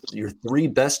probably your 3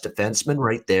 best defensemen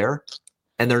right there.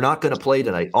 And they're not going to play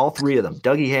tonight. All 3 of them,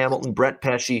 Dougie Hamilton, Brett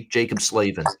Pesce, Jacob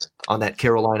Slavin on that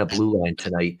Carolina blue line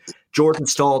tonight. Jordan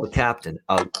Staal, the captain,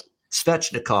 out.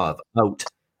 Svechnikov, out.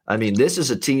 I mean, this is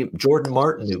a team, Jordan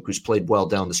Martinook, who's played well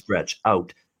down the stretch,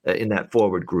 out in that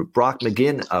forward group. Brock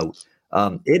McGinn, out.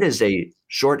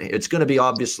 It's going to be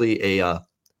obviously a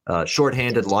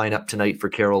shorthanded lineup tonight for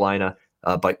Carolina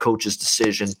by coach's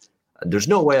decision. There's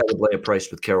no way I would lay a price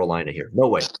with Carolina here. No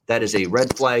way. That is a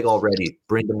red flag already.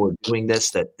 Brendan Wood doing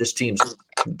this, that this team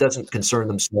doesn't concern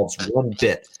themselves one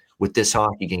bit with this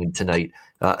hockey game tonight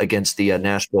against the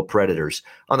Nashville Predators.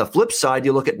 On the flip side,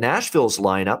 you look at Nashville's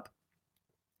lineup.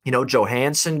 You know,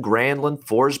 Johansson, Granlund,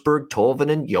 Forsberg,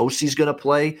 Tolvanen, Yossi's going to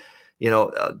play. You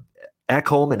know,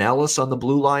 Ekholm and Ellis on the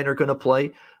blue line are going to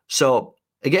play. So,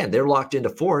 again, they're locked into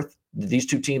fourth. These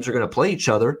two teams are going to play each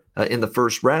other in the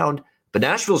first round. But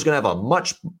Nashville's going to have a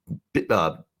much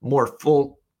more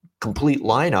full, complete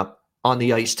lineup on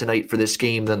the ice tonight for this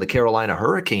game than the Carolina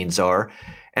Hurricanes are.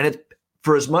 And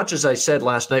for as much as I said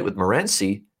last night with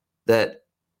Morency that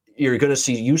you're going to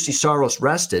see Juuse Saros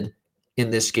rested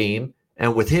in this game,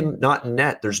 and with him not in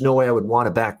net, there's no way I would want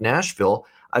to back Nashville.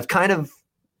 I've kind of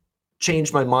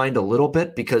changed my mind a little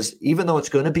bit because even though it's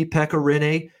going to be Pekka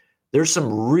Rinne, there's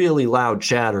some really loud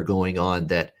chatter going on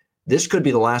that this could be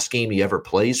the last game he ever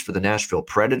plays for the Nashville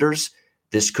Predators.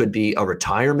 This could be a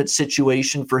retirement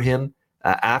situation for him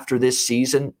after this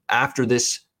season, after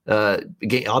this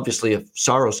game. Obviously, if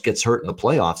Saros gets hurt in the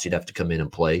playoffs, he'd have to come in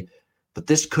and play. But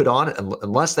this could,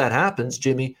 unless that happens,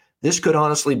 Jimmy, this could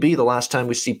honestly be the last time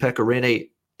we see Pekka Rinne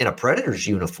in a Predators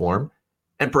uniform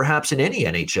and perhaps in any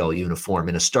NHL uniform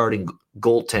in a starting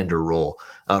goaltender role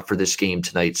for this game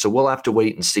tonight. So we'll have to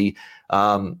wait and see.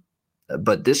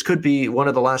 But this could be one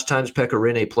of the last times Pekka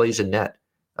Rinne plays in net,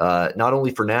 not only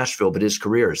for Nashville, but his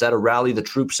career. Is that a rally the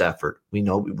troops effort? We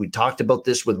know we talked about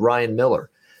this with Ryan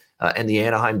Miller and the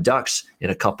Anaheim Ducks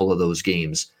in a couple of those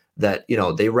games that, you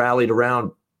know, they rallied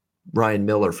around Ryan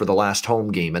Miller for the last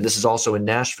home game. And this is also in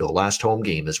Nashville, last home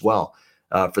game as well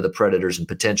for the Predators and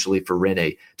potentially for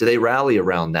Rinne. Do they rally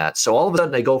around that? So all of a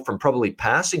sudden they go from probably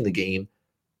passing the game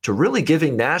to really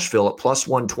giving Nashville at plus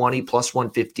 120, plus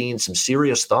 115, some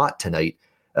serious thought tonight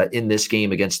in this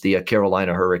game against the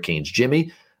Carolina Hurricanes.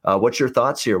 Jimmy, what's your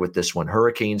thoughts here with this one,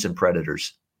 Hurricanes and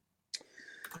Predators?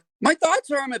 My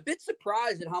thoughts are I'm a bit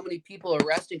surprised at how many people are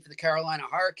resting for the Carolina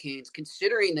Hurricanes,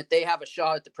 considering that they have a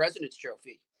shot at the President's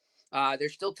Trophy. They're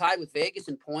still tied with Vegas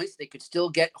in points. They could still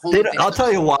get home. I'll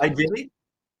tell you why, Jimmy.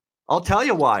 I'll tell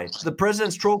you why. The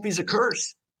President's Trophy is a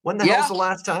curse. When the hell's the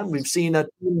last time we've seen a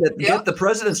team that get the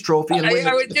President's Trophy? And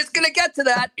I was just going to get to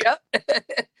that. Yep.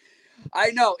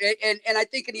 I know. And I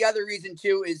think the other reason,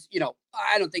 too, is, you know,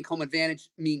 I don't think home advantage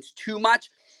means too much.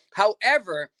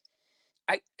 However,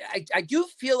 I do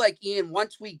feel like, Ian,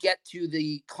 once we get to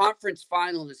the conference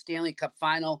final, the Stanley Cup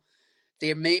final,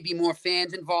 there may be more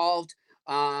fans involved.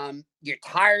 You're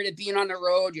tired of being on the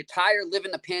road. You're tired of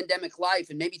living the pandemic life,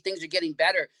 and maybe things are getting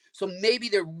better. So maybe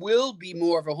there will be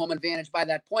more of a home advantage by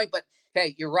that point. But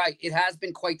hey, you're right. It has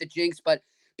been quite the jinx. But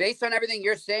based on everything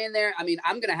you're saying there, I mean,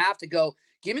 I'm going to have to go.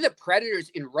 Give me the Predators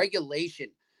in regulation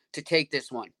to take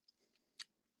this one.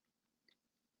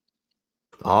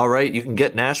 All right. You can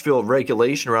get Nashville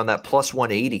regulation around that plus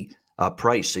 180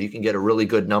 price. So you can get a really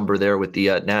good number there with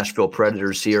the Nashville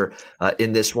Predators here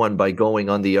in this one by going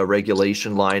on the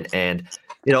regulation line. And,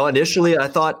 you know, initially I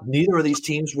thought neither of these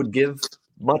teams would give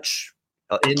much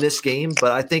in this game,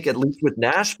 but I think at least with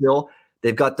Nashville,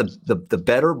 they've got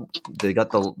they got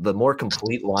the more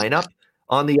complete lineup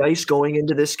on the ice going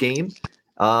into this game.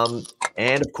 And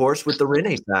of course, with the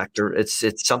Rinne factor, it's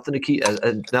something to keep.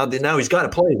 Now he's got to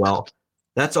play well.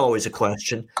 That's always a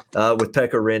question with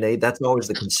Pekka Rinne. That's always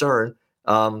the concern.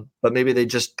 But maybe they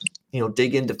just, you know,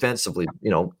 dig in defensively,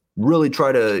 you know, really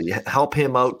try to help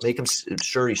him out, make him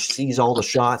sure he sees all the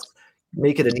shots,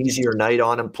 make it an easier night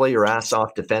on him, play your ass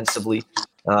off defensively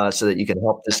so that you can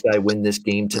help this guy win this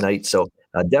game tonight. So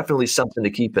definitely something to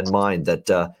keep in mind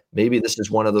that maybe this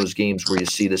is one of those games where you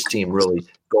see this team really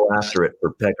go after it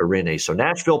for Pekka Rinne. So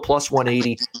Nashville plus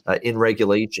 180 in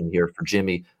regulation here for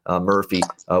Jimmy Murphy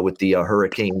with the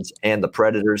Hurricanes and the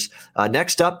Predators.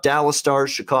 Next up, Dallas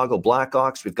Stars, Chicago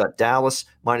Blackhawks. We've got Dallas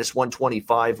minus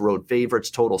 125 road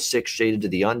favorites, total 6 shaded to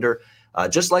the under.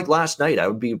 Just like last night, I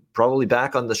would be probably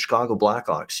back on the Chicago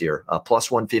Blackhawks here,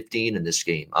 plus 115 in this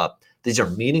game. These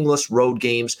are meaningless road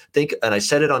games. And I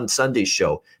said it on Sunday's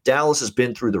show, Dallas has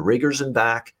been through the rigors and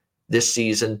back this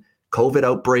season. COVID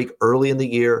outbreak early in the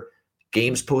year,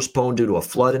 games postponed due to a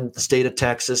flood in the state of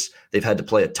Texas. They've had to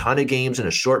play a ton of games in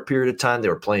a short period of time. They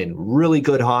were playing really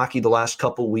good hockey the last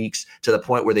couple weeks to the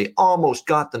point where they almost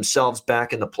got themselves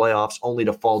back in the playoffs only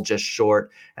to fall just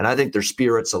short. And I think their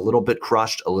spirit's a little bit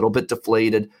crushed, a little bit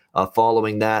deflated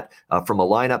following that. From a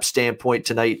lineup standpoint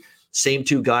tonight, same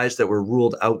two guys that were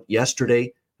ruled out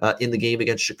yesterday in the game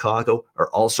against Chicago are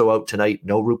also out tonight.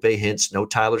 No Rupe Hintz, no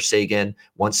Tyler Seguin.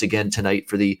 Once again tonight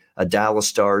for the Dallas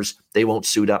Stars. They won't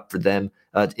suit up for them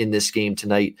in this game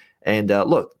tonight. And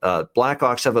look,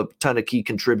 Blackhawks have a ton of key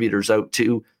contributors out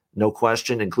too. no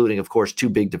question, including, of course, two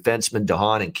big defensemen,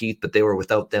 DeHaan and Keith, but they were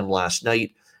without them last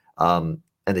night.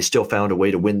 And they still found a way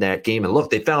to win that game. And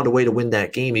look, they found a way to win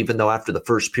that game, even though after the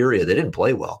first period, they didn't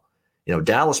play well.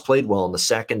 Dallas played well in the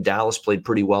second. Dallas played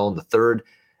pretty well in the third.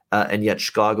 And yet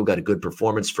Chicago got a good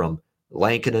performance from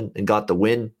Lankinen and got the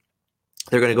win.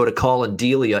 They're going to go to Colin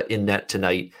Delia in net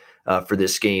tonight for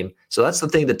this game. So that's the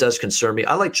thing that does concern me.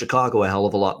 I like Chicago a hell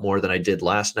of a lot more than I did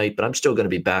last night, but I'm still going to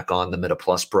be back on them at a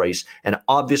plus price. And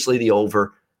obviously the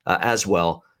over as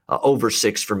well. Over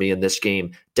 6 for me in this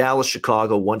game. Dallas,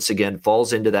 Chicago, once again,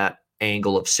 falls into that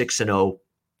angle of 6-0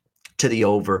 to the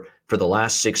over for the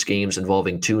last 6 games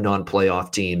involving 2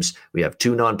 non-playoff teams. We have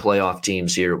 2 non-playoff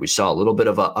teams here. We saw a little bit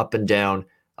of a up and down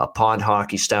pond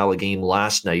hockey style of game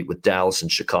last night with Dallas and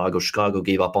Chicago. Chicago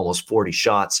gave up almost 40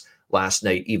 shots last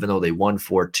night, even though they won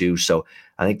 4-2. So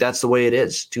I think that's the way it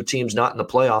is. 2 teams not in the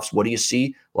playoffs. What do you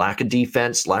see? Lack of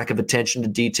defense, lack of attention to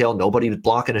detail. Nobody was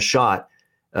blocking a shot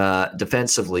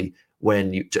defensively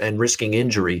and risking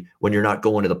injury when you're not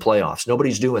going to the playoffs.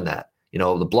 Nobody's doing that.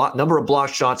 The number of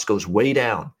blocked shots goes way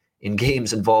down in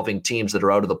games involving teams that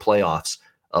are out of the playoffs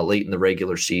late in the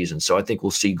regular season. So I think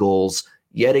we'll see goals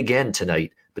yet again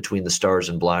tonight between the Stars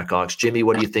and Blackhawks. Jimmy,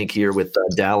 what do you think here with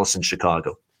Dallas and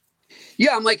Chicago?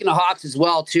 Yeah, I'm liking the Hawks as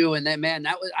well too. And then, man,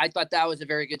 I thought that was a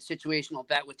very good situational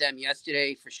bet with them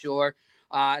yesterday for sure.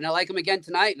 And I like them again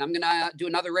tonight. And I'm going to do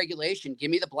another regulation. Give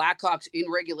me the Blackhawks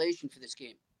in regulation for this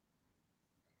game.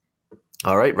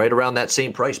 All right, right around that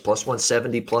same price, plus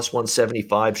 170, plus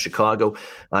 175, Chicago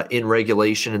in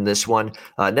regulation in this one.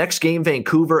 Next game,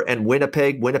 Vancouver and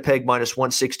Winnipeg. Winnipeg minus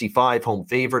 165, home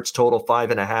favorites, total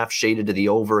 5.5, shaded to the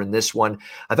over in this one.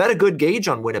 I've had a good gauge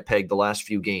on Winnipeg the last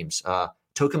few games.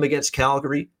 Took them against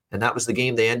Calgary, and that was the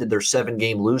game they ended their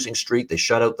 7-game losing streak. They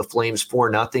shut out the Flames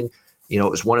 4-0. It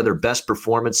was one of their best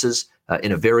performances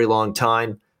in a very long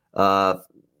time.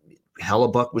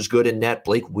 Hellebuck was good in net.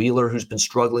 Blake Wheeler, who's been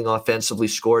struggling offensively,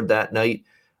 scored that night.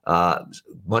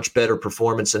 Much better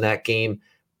performance in that game.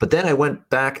 But then I went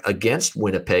back against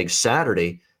Winnipeg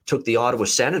Saturday, took the Ottawa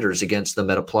Senators against them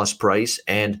at a plus price,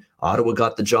 and Ottawa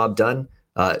got the job done,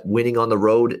 winning on the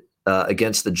road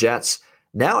against the Jets.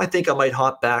 Now I think I might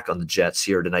hop back on the Jets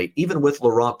here tonight, even with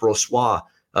Laurent Brossoit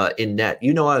in net.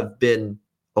 I've been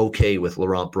okay with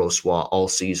Laurent Brossoit all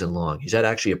season long. He's had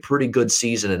actually a pretty good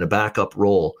season in a backup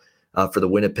role for the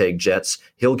Winnipeg Jets.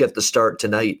 He'll get the start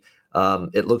tonight.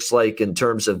 It looks like in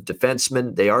terms of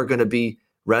defensemen, they are going to be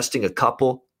resting a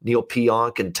couple. Neil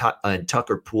Pionk and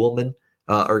Tucker Poolman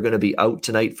are going to be out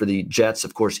tonight for the Jets.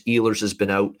 Of course, Ehlers has been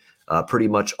out pretty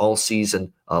much all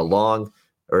season long.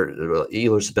 Or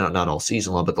Ehlers has been out not all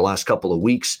season long, but the last couple of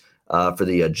weeks for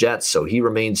the Jets. So he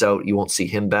remains out. You won't see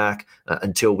him back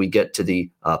until we get to the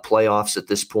playoffs at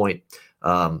this point.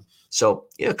 So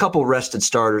a couple rested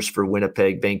starters for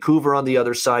Winnipeg. Vancouver on the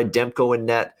other side, Demko in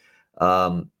net.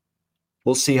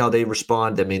 We'll see how they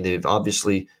respond. I mean, they've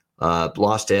obviously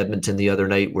lost to Edmonton the other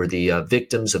night, were the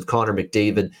victims of Connor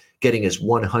McDavid getting his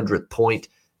 100th point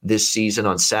this season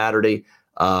on Saturday.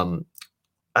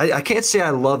 I can't say I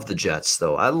love the Jets,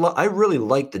 though. I really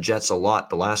liked the Jets a lot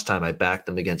the last time I backed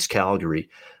them against Calgary.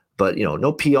 But,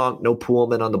 no Pionk, no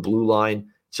Poolman on the blue line.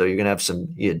 So you're going to have some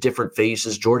different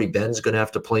faces. Jordy Ben's going to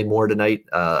have to play more tonight.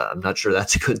 I'm not sure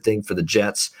that's a good thing for the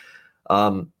Jets.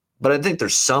 But I think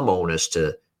there's some onus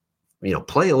to,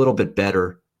 play a little bit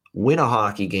better, win a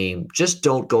hockey game. Just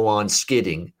don't go on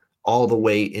skidding all the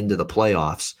way into the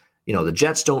playoffs. The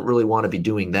Jets don't really want to be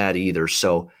doing that either.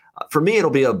 So for me, it'll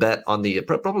be a bet on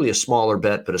probably a smaller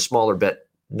bet, but a smaller bet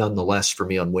nonetheless for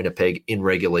me on Winnipeg in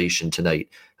regulation tonight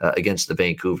against the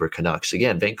Vancouver Canucks.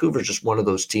 Again, Vancouver's just one of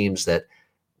those teams that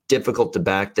difficult to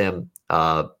back them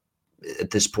at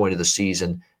this point of the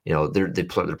season.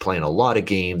 They're playing a lot of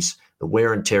games, the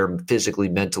wear and tear physically,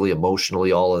 mentally,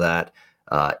 emotionally, all of that.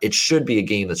 It should be a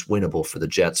game that's winnable for the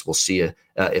Jets. We'll see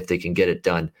if they can get it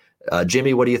done.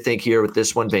 Jimmy, what do you think here with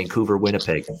this one, Vancouver,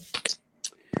 Winnipeg?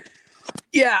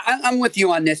 Yeah, I'm with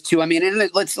you on this too. I mean, and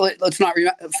let's not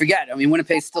forget. I mean,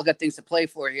 Winnipeg's still got things to play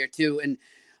for here too, and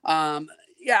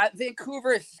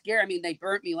Vancouver is scary. I mean, they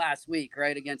burnt me last week,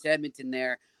 right, against Edmonton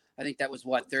there. I think that was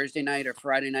Thursday night or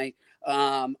Friday night.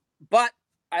 But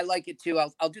I like it too.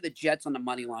 I'll do the Jets on the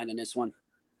money line in this one.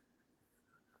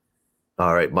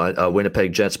 All right, my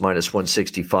Winnipeg Jets minus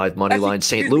 165 money line.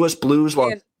 St. Louis Blues.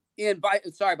 Sorry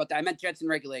about that. I meant Jets in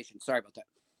regulation. Sorry about that.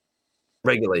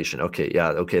 Regulation. Okay. Yeah.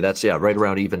 Okay. That's right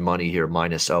around even money here,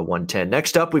 minus 110.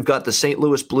 Next up, we've got the St.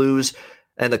 Louis Blues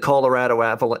and the Colorado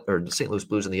Avalanche, or the St. Louis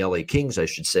Blues and the LA Kings, I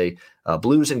should say.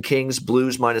 Blues and Kings.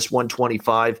 Blues minus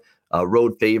 125.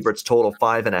 Road favorites, total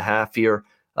 5.5 here,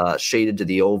 shaded to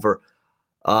the over.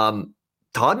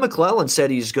 Todd McClellan said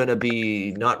he's going to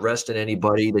be not resting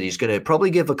anybody, that he's going to probably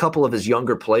give a couple of his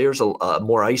younger players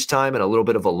more ice time and a little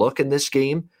bit of a look in this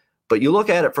game. But you look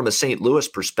at it from a St. Louis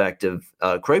perspective,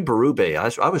 Craig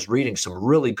Berube, I was reading some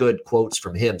really good quotes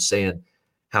from him saying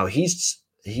how he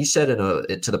said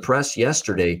to the press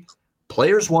yesterday,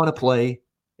 players want to play,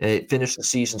 finish the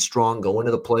season strong, go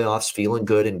into the playoffs feeling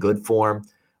good, in good form.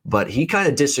 But he kind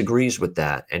of disagrees with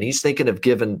that. And he's thinking of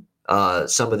giving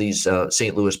some of these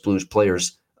St. Louis Blues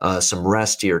players some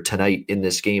rest here tonight in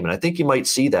this game. And I think you might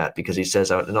see that because he says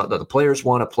the players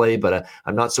want to play, but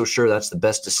I'm not so sure that's the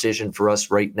best decision for us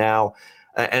right now.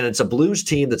 And it's a Blues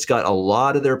team that's got a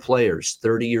lot of their players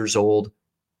 30 years old,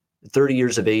 30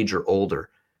 years of age or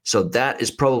older. So that is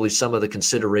probably some of the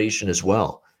consideration as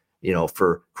well,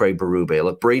 for Craig Berube.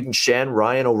 Look, Braden Shen,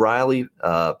 Ryan O'Reilly,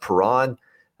 Perron,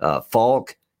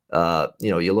 Falk,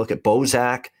 you look at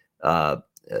Bozak,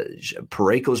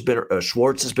 Parayko's been,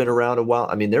 Schwartz has been around a while.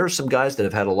 I mean, there are some guys that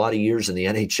have had a lot of years in the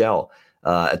NHL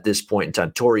at this point in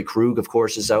time. Torrey Krug, of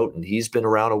course, is out, and he's been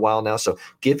around a while now. So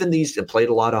given these, played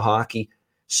a lot of hockey.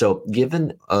 So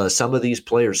given some of these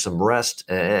players some rest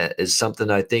is something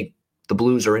I think the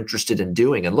Blues are interested in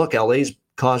doing. And look, LA's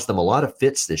caused them a lot of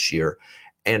fits this year.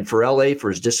 And for LA, for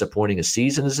as disappointing a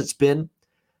season as it's been,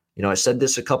 I said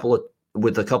this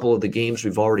with a couple of the games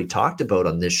we've already talked about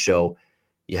on this show,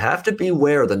 you have to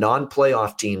beware the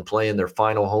non-playoff team playing their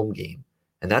final home game.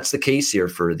 And that's the case here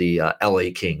for the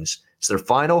LA Kings. It's their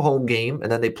final home game, and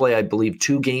then they play, I believe,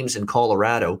 2 games in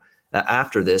Colorado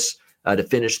after this to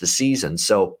finish the season.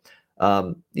 So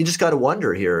you just got to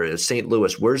wonder here, St.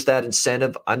 Louis, where's that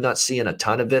incentive? I'm not seeing a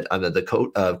ton of it.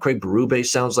 Craig Berube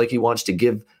sounds like he wants to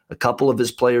give a couple of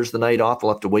his players the night off.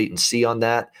 We'll have to wait and see on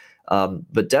that.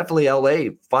 But definitely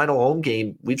LA, final home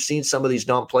game. We've seen some of these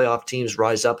non-playoff teams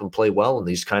rise up and play well in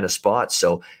these kind of spots.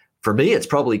 So for me, it's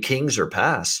probably Kings or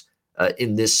pass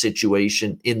in this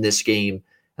situation, in this game.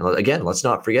 And again, let's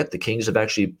not forget the Kings have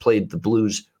actually played the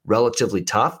Blues relatively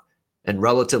tough and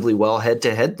relatively well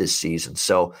head-to-head this season.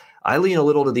 So I lean a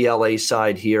little to the LA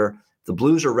side here. The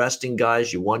Blues are resting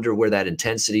guys. You wonder where that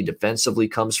intensity defensively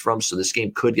comes from. So this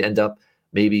game could end up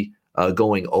maybe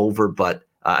going over, but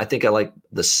I think I like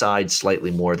the side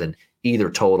slightly more than either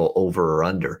total over or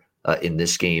under in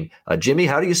this game. Jimmy,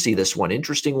 how do you see this one?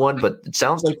 Interesting one, but it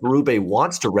sounds like Berube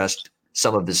wants to rest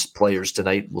some of his players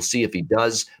tonight. We'll see if he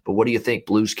does, but what do you think,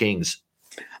 Blues Kings?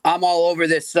 I'm all over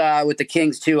this with the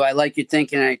Kings too. I like your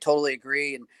thinking, and I totally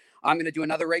agree. And I'm going to do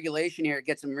another regulation here,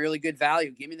 get some really good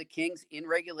value. Give me the Kings in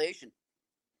regulation.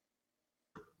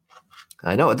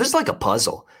 I know, this is like a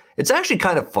puzzle. It's actually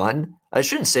kind of fun. I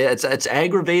shouldn't say it. It's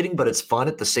aggravating, but it's fun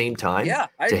at the same time. Yeah,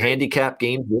 to handicap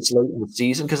games this late in the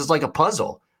season because it's like a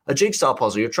puzzle, a jigsaw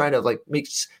puzzle. You're trying to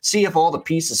see if all the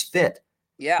pieces fit.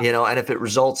 Yeah, and if it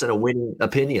results in a winning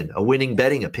opinion, a winning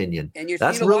betting opinion. And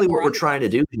that's really what we're trying to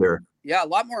do here. Yeah, a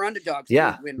lot more underdogs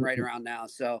win right around now.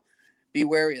 So be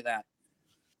wary of that.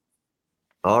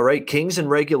 All right, Kings in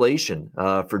regulation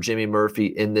for Jimmy Murphy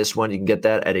in this one. You can get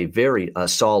that at a very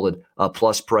solid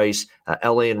plus price.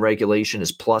 LA in regulation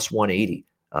is plus 180.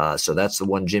 So that's the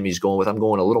one Jimmy's going with. I'm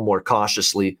going a little more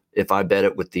cautiously if I bet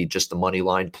it with just the money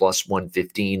line plus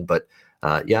 115. But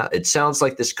it sounds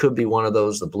like this could be one of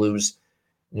those. The Blues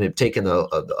have taken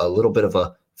a little bit of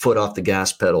a foot off the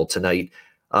gas pedal tonight.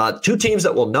 2 teams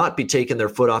that will not be taking their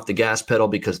foot off the gas pedal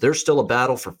because there's still a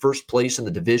battle for first place in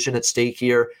the division at stake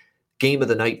here. Game of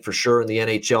the night for sure in the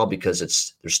NHL because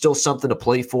there's still something to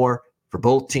play for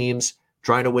both teams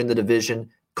trying to win the division.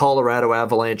 Colorado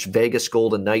Avalanche, Vegas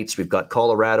Golden Knights. We've got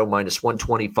Colorado minus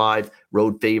 125,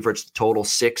 road favorites, total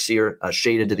 6 here,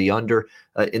 shaded to the under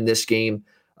in this game.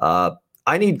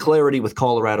 I need clarity with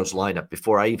Colorado's lineup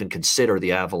before I even consider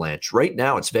the Avalanche. Right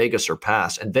now it's Vegas or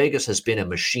pass, and Vegas has been a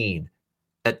machine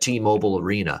at T-Mobile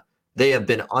Arena. They have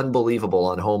been unbelievable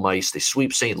on home ice. They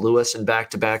sweep St. Louis in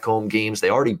back-to-back home games. They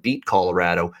already beat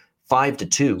Colorado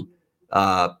 5-2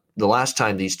 the last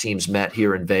time these teams met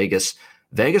here in Vegas.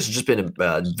 Vegas has just been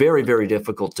very, very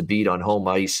difficult to beat on home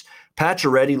ice.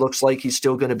 Pacioretty looks like he's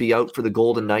still going to be out for the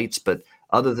Golden Knights, but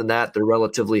other than that, they're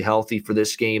relatively healthy for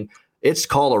this game. It's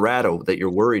Colorado that you're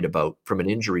worried about from an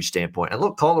injury standpoint. And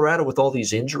look, Colorado with all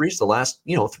these injuries, the last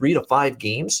 3 to 5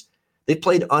 games, they've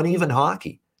played uneven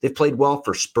hockey. They've played well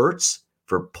for spurts,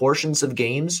 for portions of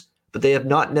games, but they have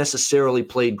not necessarily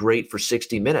played great for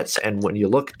 60 minutes. And when you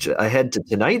look ahead to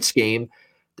tonight's game,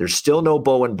 there's still no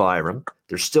Bowen Byram.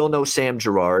 There's still no Sam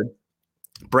Girard.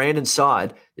 Brandon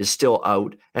Saad is still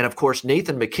out. And, of course,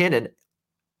 Nathan MacKinnon,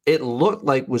 it looked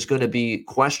like was going to be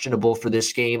questionable for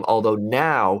this game, although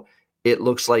now it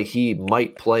looks like he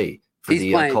might play for He's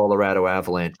the playing. Colorado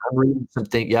Avalanche. I'm reading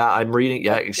something. Yeah, I'm reading.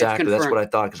 Yeah, exactly. That's what I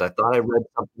thought, because I thought I read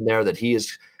something there that he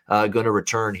is going to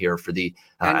return here for the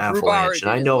Avalanche.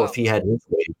 And I know if he had his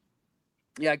way.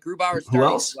 Yeah, Grubauer starting Who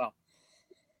else? as well.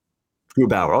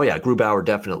 Grubauer. Oh, yeah, Grubauer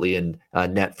definitely in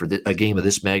net for a game of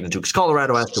this magnitude, because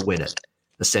Colorado has to win it,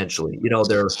 essentially.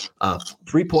 They're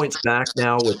 3 points back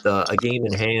now with a game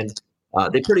in hand.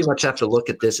 They pretty much have to look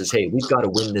at this as, hey, we've got to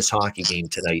win this hockey game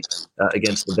tonight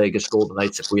against the Vegas Golden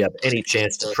Knights if we have any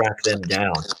chance to track them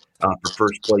down for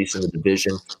first place in the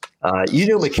division. You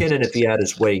knew McKinnon, if he had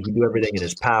his way, he'd do everything in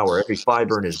his power, every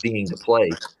fiber in his being to play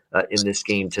in this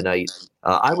game tonight.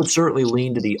 I would certainly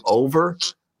lean to the over.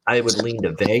 I would lean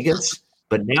to Vegas.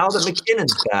 But now that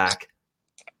McKinnon's back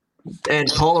and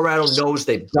Colorado knows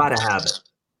they've got to have it,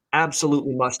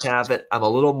 absolutely must have it, I'm a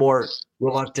little more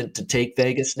reluctant to take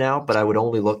Vegas now, but I would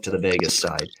only look to the Vegas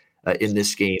side in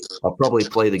this game. I'll probably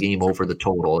play the game over the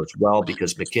total as well,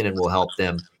 because McKinnon will help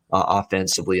them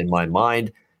offensively in my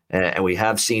mind. And we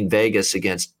have seen Vegas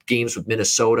against games with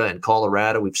Minnesota and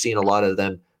Colorado. We've seen a lot of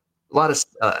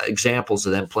examples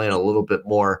of them playing a little bit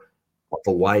more of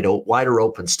a wider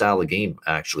open style of game,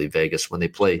 actually, Vegas, when they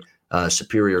play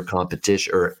superior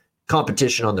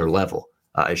competition on their level,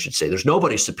 I should say. There's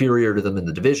nobody superior to them in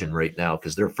the division right now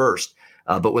because they're first.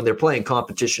 But when they're playing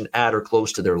competition at or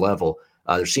close to their level,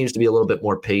 there seems to be a little bit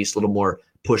more pace, a little more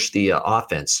push the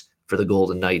offense for the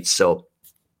Golden Knights. So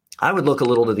I would look a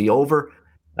little to the over.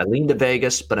 I lean to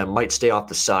Vegas, but I might stay off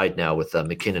the side now with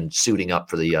McKinnon suiting up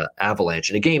for the Avalanche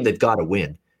in a game they've got to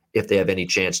win if they have any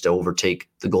chance to overtake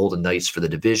the Golden Knights for the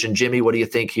division. Jimmy, what do you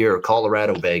think here?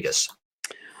 Colorado, Vegas?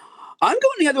 I'm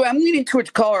going the other way. I'm leaning towards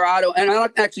Colorado, and I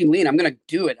don't actually lean. I'm going to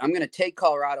do it. I'm going to take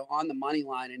Colorado on the money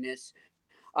line in this,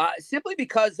 simply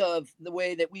because of the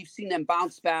way that we've seen them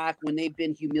bounce back when they've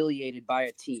been humiliated by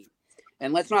a team.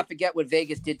 And let's not forget what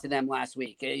Vegas did to them last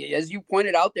week. As you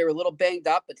pointed out, they were a little banged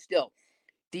up, but still,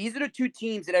 these are the two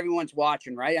teams that everyone's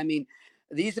watching, right? I mean,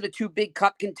 these are the two big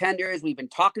cup contenders. We've been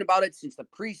talking about it since the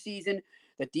preseason,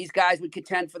 that these guys would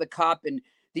contend for the cup. And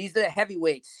these are the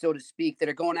heavyweights, so to speak, that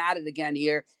are going at it again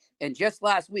here. And just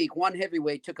last week, one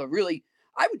heavyweight took a really,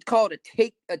 I would call it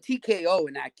a TKO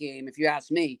in that game, if you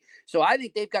ask me. So I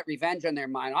think they've got revenge on their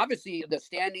mind. Obviously, the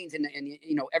standings and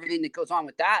everything that goes on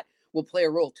with that will play a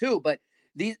role too. But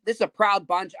this is a proud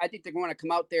bunch. I think they're going to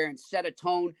come out there and set a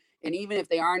tone. And even if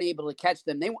they aren't able to catch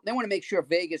them, they want to make sure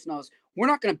Vegas knows we're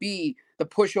not going to be the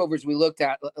pushovers we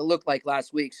looked like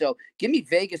last week. So give me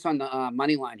Vegas on the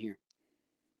money line here.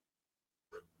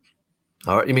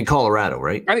 All right, you mean Colorado,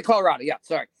 right? I mean Colorado. Yeah,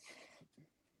 sorry.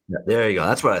 Yeah, there you go.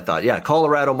 That's what I thought. Yeah,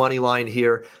 Colorado money line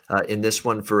here in this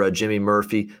one for Jimmy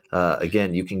Murphy.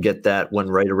 Again, you can get that one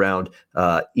right around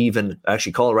even.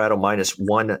 Actually, Colorado minus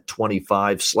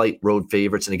 125, slight road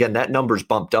favorites. And again, that number's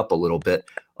bumped up a little bit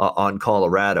on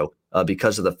Colorado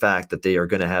because of the fact that they are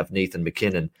going to have Nathan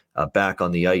McKinnon back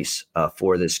on the ice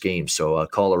for this game. So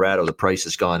Colorado, the price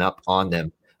has gone up on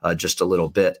them just a little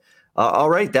bit. All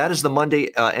right, that is the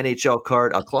Monday NHL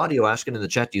card. Claudio asking in the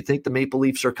chat, do you think the Maple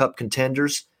Leafs are cup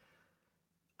contenders?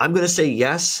 I'm going to say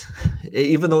yes,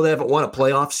 even though they haven't won a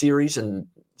playoff series in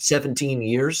 17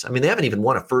 years. I mean, they haven't even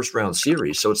won a first-round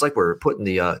series, so it's like we're putting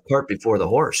the cart before the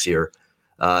horse here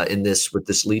with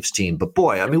this Leafs team. But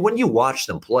boy, I mean, when you watch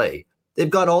them play, they've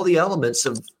got all the elements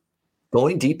of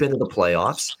going deep into the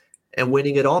playoffs and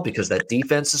winning it all because that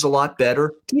defense is a lot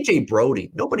better. TJ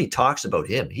Brody, nobody talks about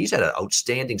him. He's had an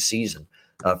outstanding season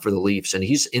for the Leafs, and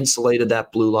he's insulated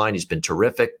that blue line. He's been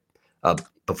terrific.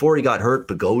 Before he got hurt,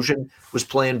 Bogosian was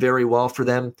playing very well for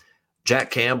them.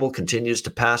 Jack Campbell continues to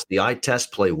pass the eye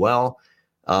test, play well.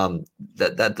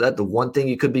 That the one thing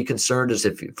you could be concerned is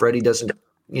if Freddie doesn't,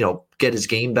 get his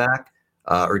game back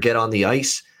or get on the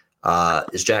ice.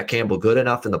 Is Jack Campbell good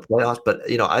enough in the playoffs? But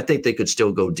I think they could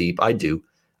still go deep. I do.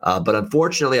 But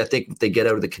unfortunately, I think if they get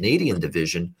out of the Canadian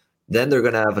division, then they're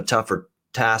going to have a tougher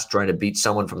task trying to beat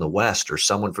someone from the West or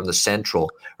someone from the Central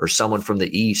or someone from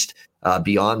the East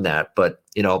beyond that. But,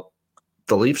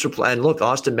 the Leafs are playing. Look,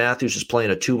 Austin Matthews is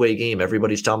playing a two-way game.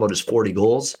 Everybody's talking about his 40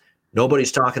 goals.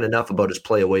 Nobody's talking enough about his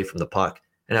play away from the puck.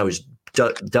 And how he's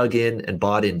dug in and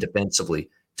bought in defensively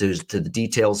to the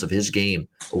details of his game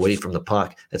away from the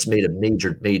puck. That's made a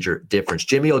major, major difference.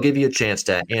 Jimmy, I'll give you a chance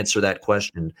to answer that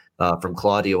question from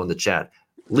Claudio in the chat.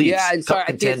 Leafs, yeah, and sorry,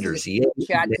 contenders. I can't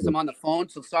chat because I'm on the phone,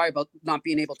 so sorry about not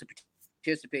being able to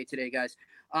participate today, guys.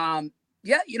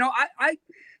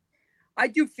 I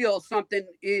do feel something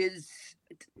is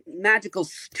magical,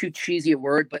 too cheesy a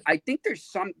word, but I think there's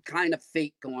some kind of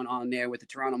fate going on there with the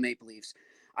Toronto Maple Leafs.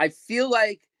 I feel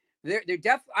like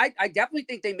I definitely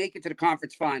think they make it to the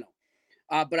conference final.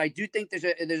 But I do think there's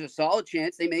a solid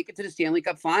chance they make it to the Stanley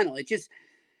Cup final.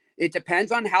 It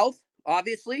depends on health,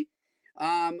 obviously.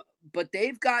 But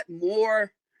they've got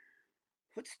more,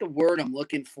 what's the word I'm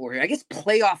looking for here? I guess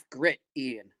playoff grit,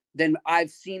 Ian, than I've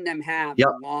seen them have in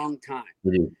a long time.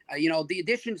 The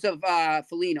additions of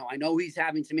Foligno, I know he's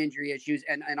having some injury issues,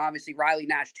 and obviously Riley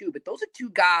Nash too, but those are two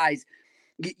guys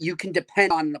you can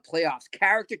depend on in the playoffs.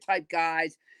 Character type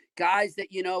guys that,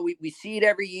 we see it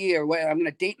every year. Where I'm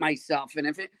going to date myself.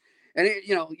 And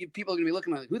people are going to be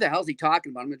looking like, who the hell is he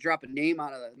talking about? I'm going to drop a name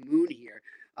out of the moon here.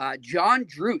 John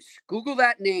Druce, Google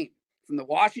that name, from the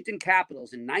Washington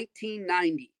Capitals in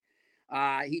 1990.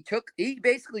 He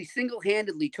basically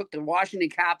single-handedly took the Washington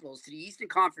Capitals to the Eastern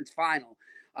Conference Final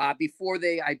before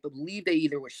I believe they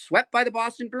either were swept by the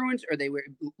Boston Bruins or they were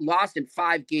lost in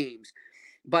 5 games.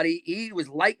 But he was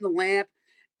lighting the lamp,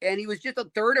 and he was just a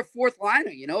third or fourth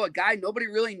liner, a guy nobody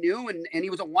really knew, and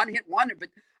he was a one-hit wonder. But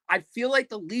I feel like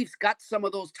the Leafs got some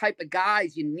of those type of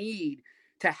guys you need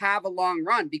to have a long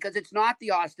run, because it's not the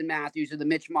Austin Matthews or the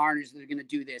Mitch Marners that are going to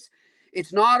do this.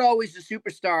 It's not always the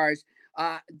superstars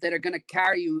that are going to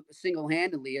carry you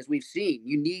single-handedly, as we've seen.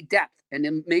 You need depth, and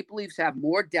the Maple Leafs have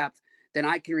more depth than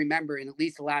I can remember in at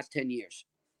least the last 10 years.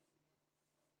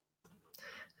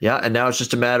 Yeah, and now it's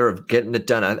just a matter of getting it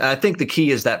done. I think the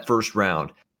key is that first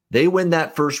round. They win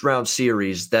that first round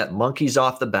series, that monkey's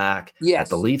off the back. Yes.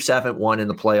 That the Leafs haven't won in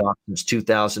the playoffs since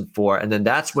 2004. And then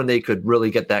that's when they could really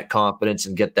get that confidence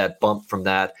and get that bump from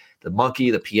that. The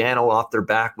monkey, the piano off their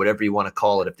back, whatever you want to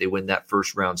call it, if they win that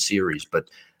first round series. But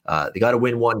they got to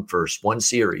win one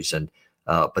series. And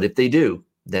but if they do,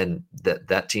 then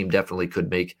that team definitely could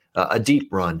make a deep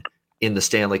run in the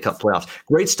Stanley Cup playoffs.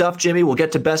 Great stuff, Jimmy. We'll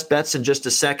get to best bets in just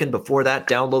a second. Before that,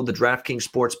 download the DraftKings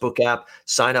Sportsbook app,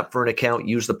 sign up for an account,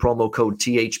 use the promo code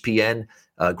THPN.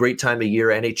 Great time of year,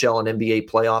 NHL and NBA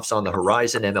playoffs on the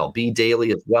horizon, MLB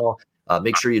daily as well.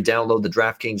 Make sure you download the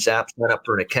DraftKings app, sign up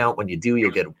for an account. When you do, you'll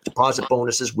get deposit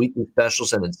bonuses, weekly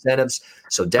specials, and incentives.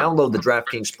 So download the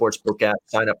DraftKings Sportsbook app,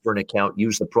 sign up for an account,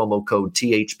 use the promo code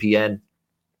THPN.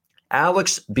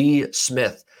 Alex B.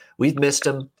 Smith, we've missed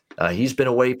him. He's been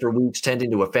away for weeks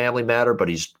tending to a family matter, but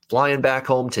he's flying back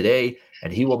home today,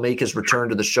 and he will make his return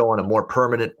to the show on a more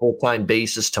permanent, full-time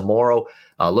basis tomorrow.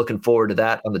 Looking forward to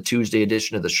that on the Tuesday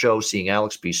edition of the show, seeing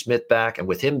Alex B. Smith back. And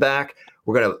with him back,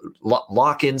 we're going to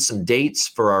lock in some dates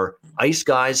for our Ice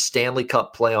Guys Stanley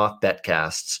Cup playoff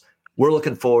betcasts. We're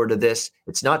looking forward to this.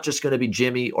 It's not just going to be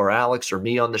Jimmy or Alex or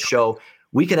me on the show.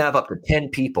 We can have up to 10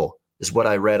 people, is what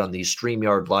I read on these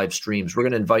StreamYard live streams. We're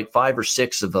going to invite 5 or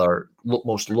 6 of our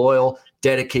most loyal,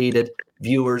 dedicated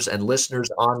viewers and listeners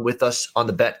on with us on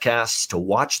the betcasts to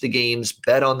watch the games,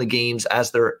 bet on the games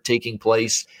as they're taking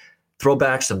place, throw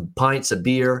back some pints of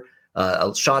beer,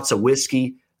 shots of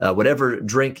whiskey, whatever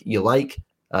drink you like.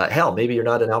 Hell, maybe you're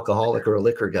not an alcoholic or a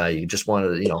liquor guy. You just want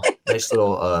a nice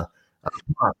little pop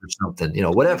or something,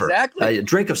 whatever. Exactly. A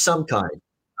drink of some kind.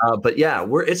 But yeah,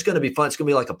 it's going to be fun. It's going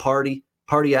to be like a party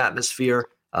atmosphere.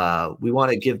 We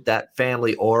want to give that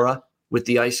family aura with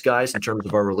the Ice Guys in terms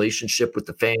of our relationship with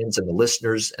the fans and the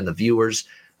listeners and the viewers.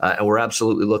 And we're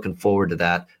absolutely looking forward to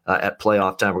that at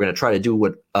playoff time. We're going to try to do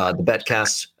what the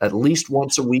betcasts at least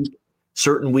once a week,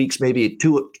 certain weeks, maybe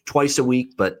twice a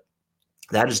week, but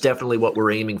that is definitely what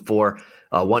we're aiming for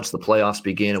once the playoffs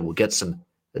begin. And we'll get some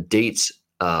dates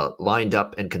lined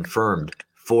up and confirmed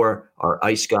for our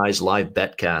Ice Guys live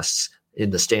betcasts in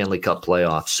the Stanley Cup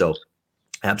playoffs. So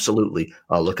absolutely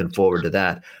looking forward to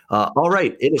that. All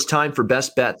right, it is time for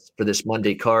best bets for this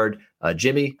Monday card.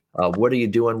 Jimmy, what are you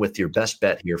doing with your best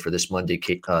bet here for this Monday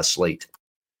slate?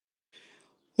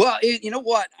 Well, you know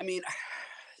what? I mean,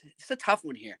 it's a tough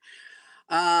one here.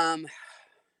 Give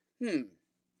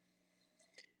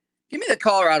me the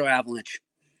Colorado Avalanche.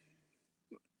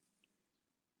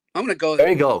 I'm going to go there.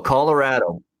 You go,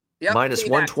 Colorado. Yep, minus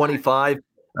 125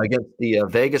 against the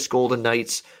Vegas Golden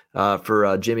Knights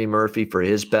for Jimmy Murphy for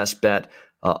his best bet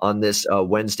on this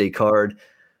Wednesday card.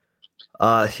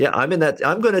 I'm in that.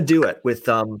 I'm going to do it with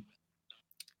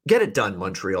get it done,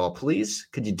 Montreal, please.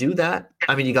 Could you do that?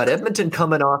 I mean, you got Edmonton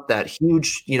coming off that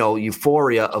huge,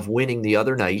 euphoria of winning the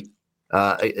other night,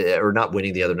 or not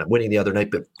winning the other night,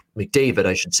 but McDavid,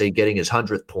 I should say, getting his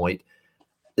 100th point.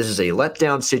 This is a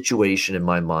letdown situation in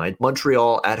my mind.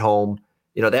 Montreal at home.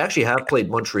 They actually have played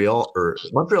Montreal's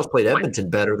played Edmonton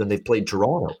better than they've played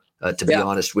Toronto, to be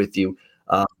honest with you.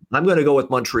 I'm going to go with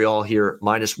Montreal here,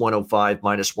 minus 105,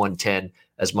 minus 110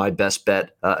 as my best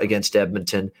bet against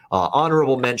Edmonton.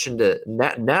 Honorable mention to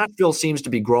Nashville seems to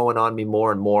be growing on me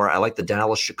more and more. I like the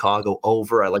Dallas-Chicago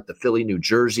over. I like the Philly-New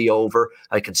Jersey over.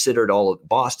 I considered all of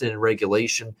Boston in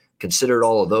regulation, considered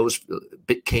all of those.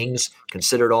 BitKings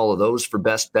considered all of those for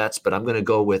best bets, but I'm going to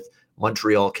go with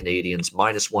Montreal Canadiens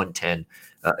minus 110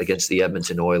 against the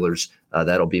Edmonton Oilers.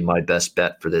 That'll be my best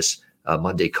bet for this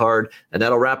Monday card. And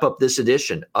that'll wrap up this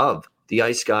edition of the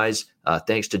Ice Guys.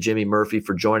 Thanks to Jimmy Murphy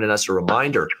for joining us. A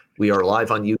reminder, we are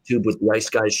live on YouTube with the Ice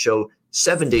Guys show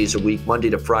 7 days a week, Monday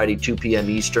to Friday, 2 p.m.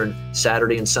 Eastern,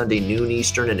 Saturday and Sunday, noon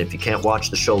Eastern. And if you can't watch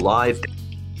the show live,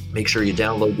 make sure you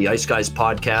download the Ice Guys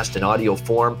podcast in audio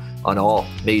form on all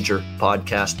major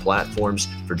podcast platforms.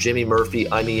 For Jimmy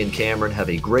Murphy, I'm Ian Cameron. Have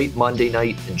a great Monday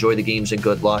night. Enjoy the games and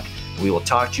good luck. We will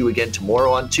talk to you again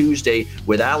tomorrow on Tuesday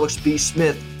with Alex B.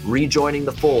 Smith rejoining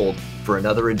the fold for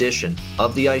another edition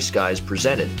of the Ice Guys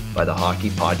presented by the Hockey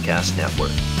Podcast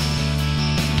Network.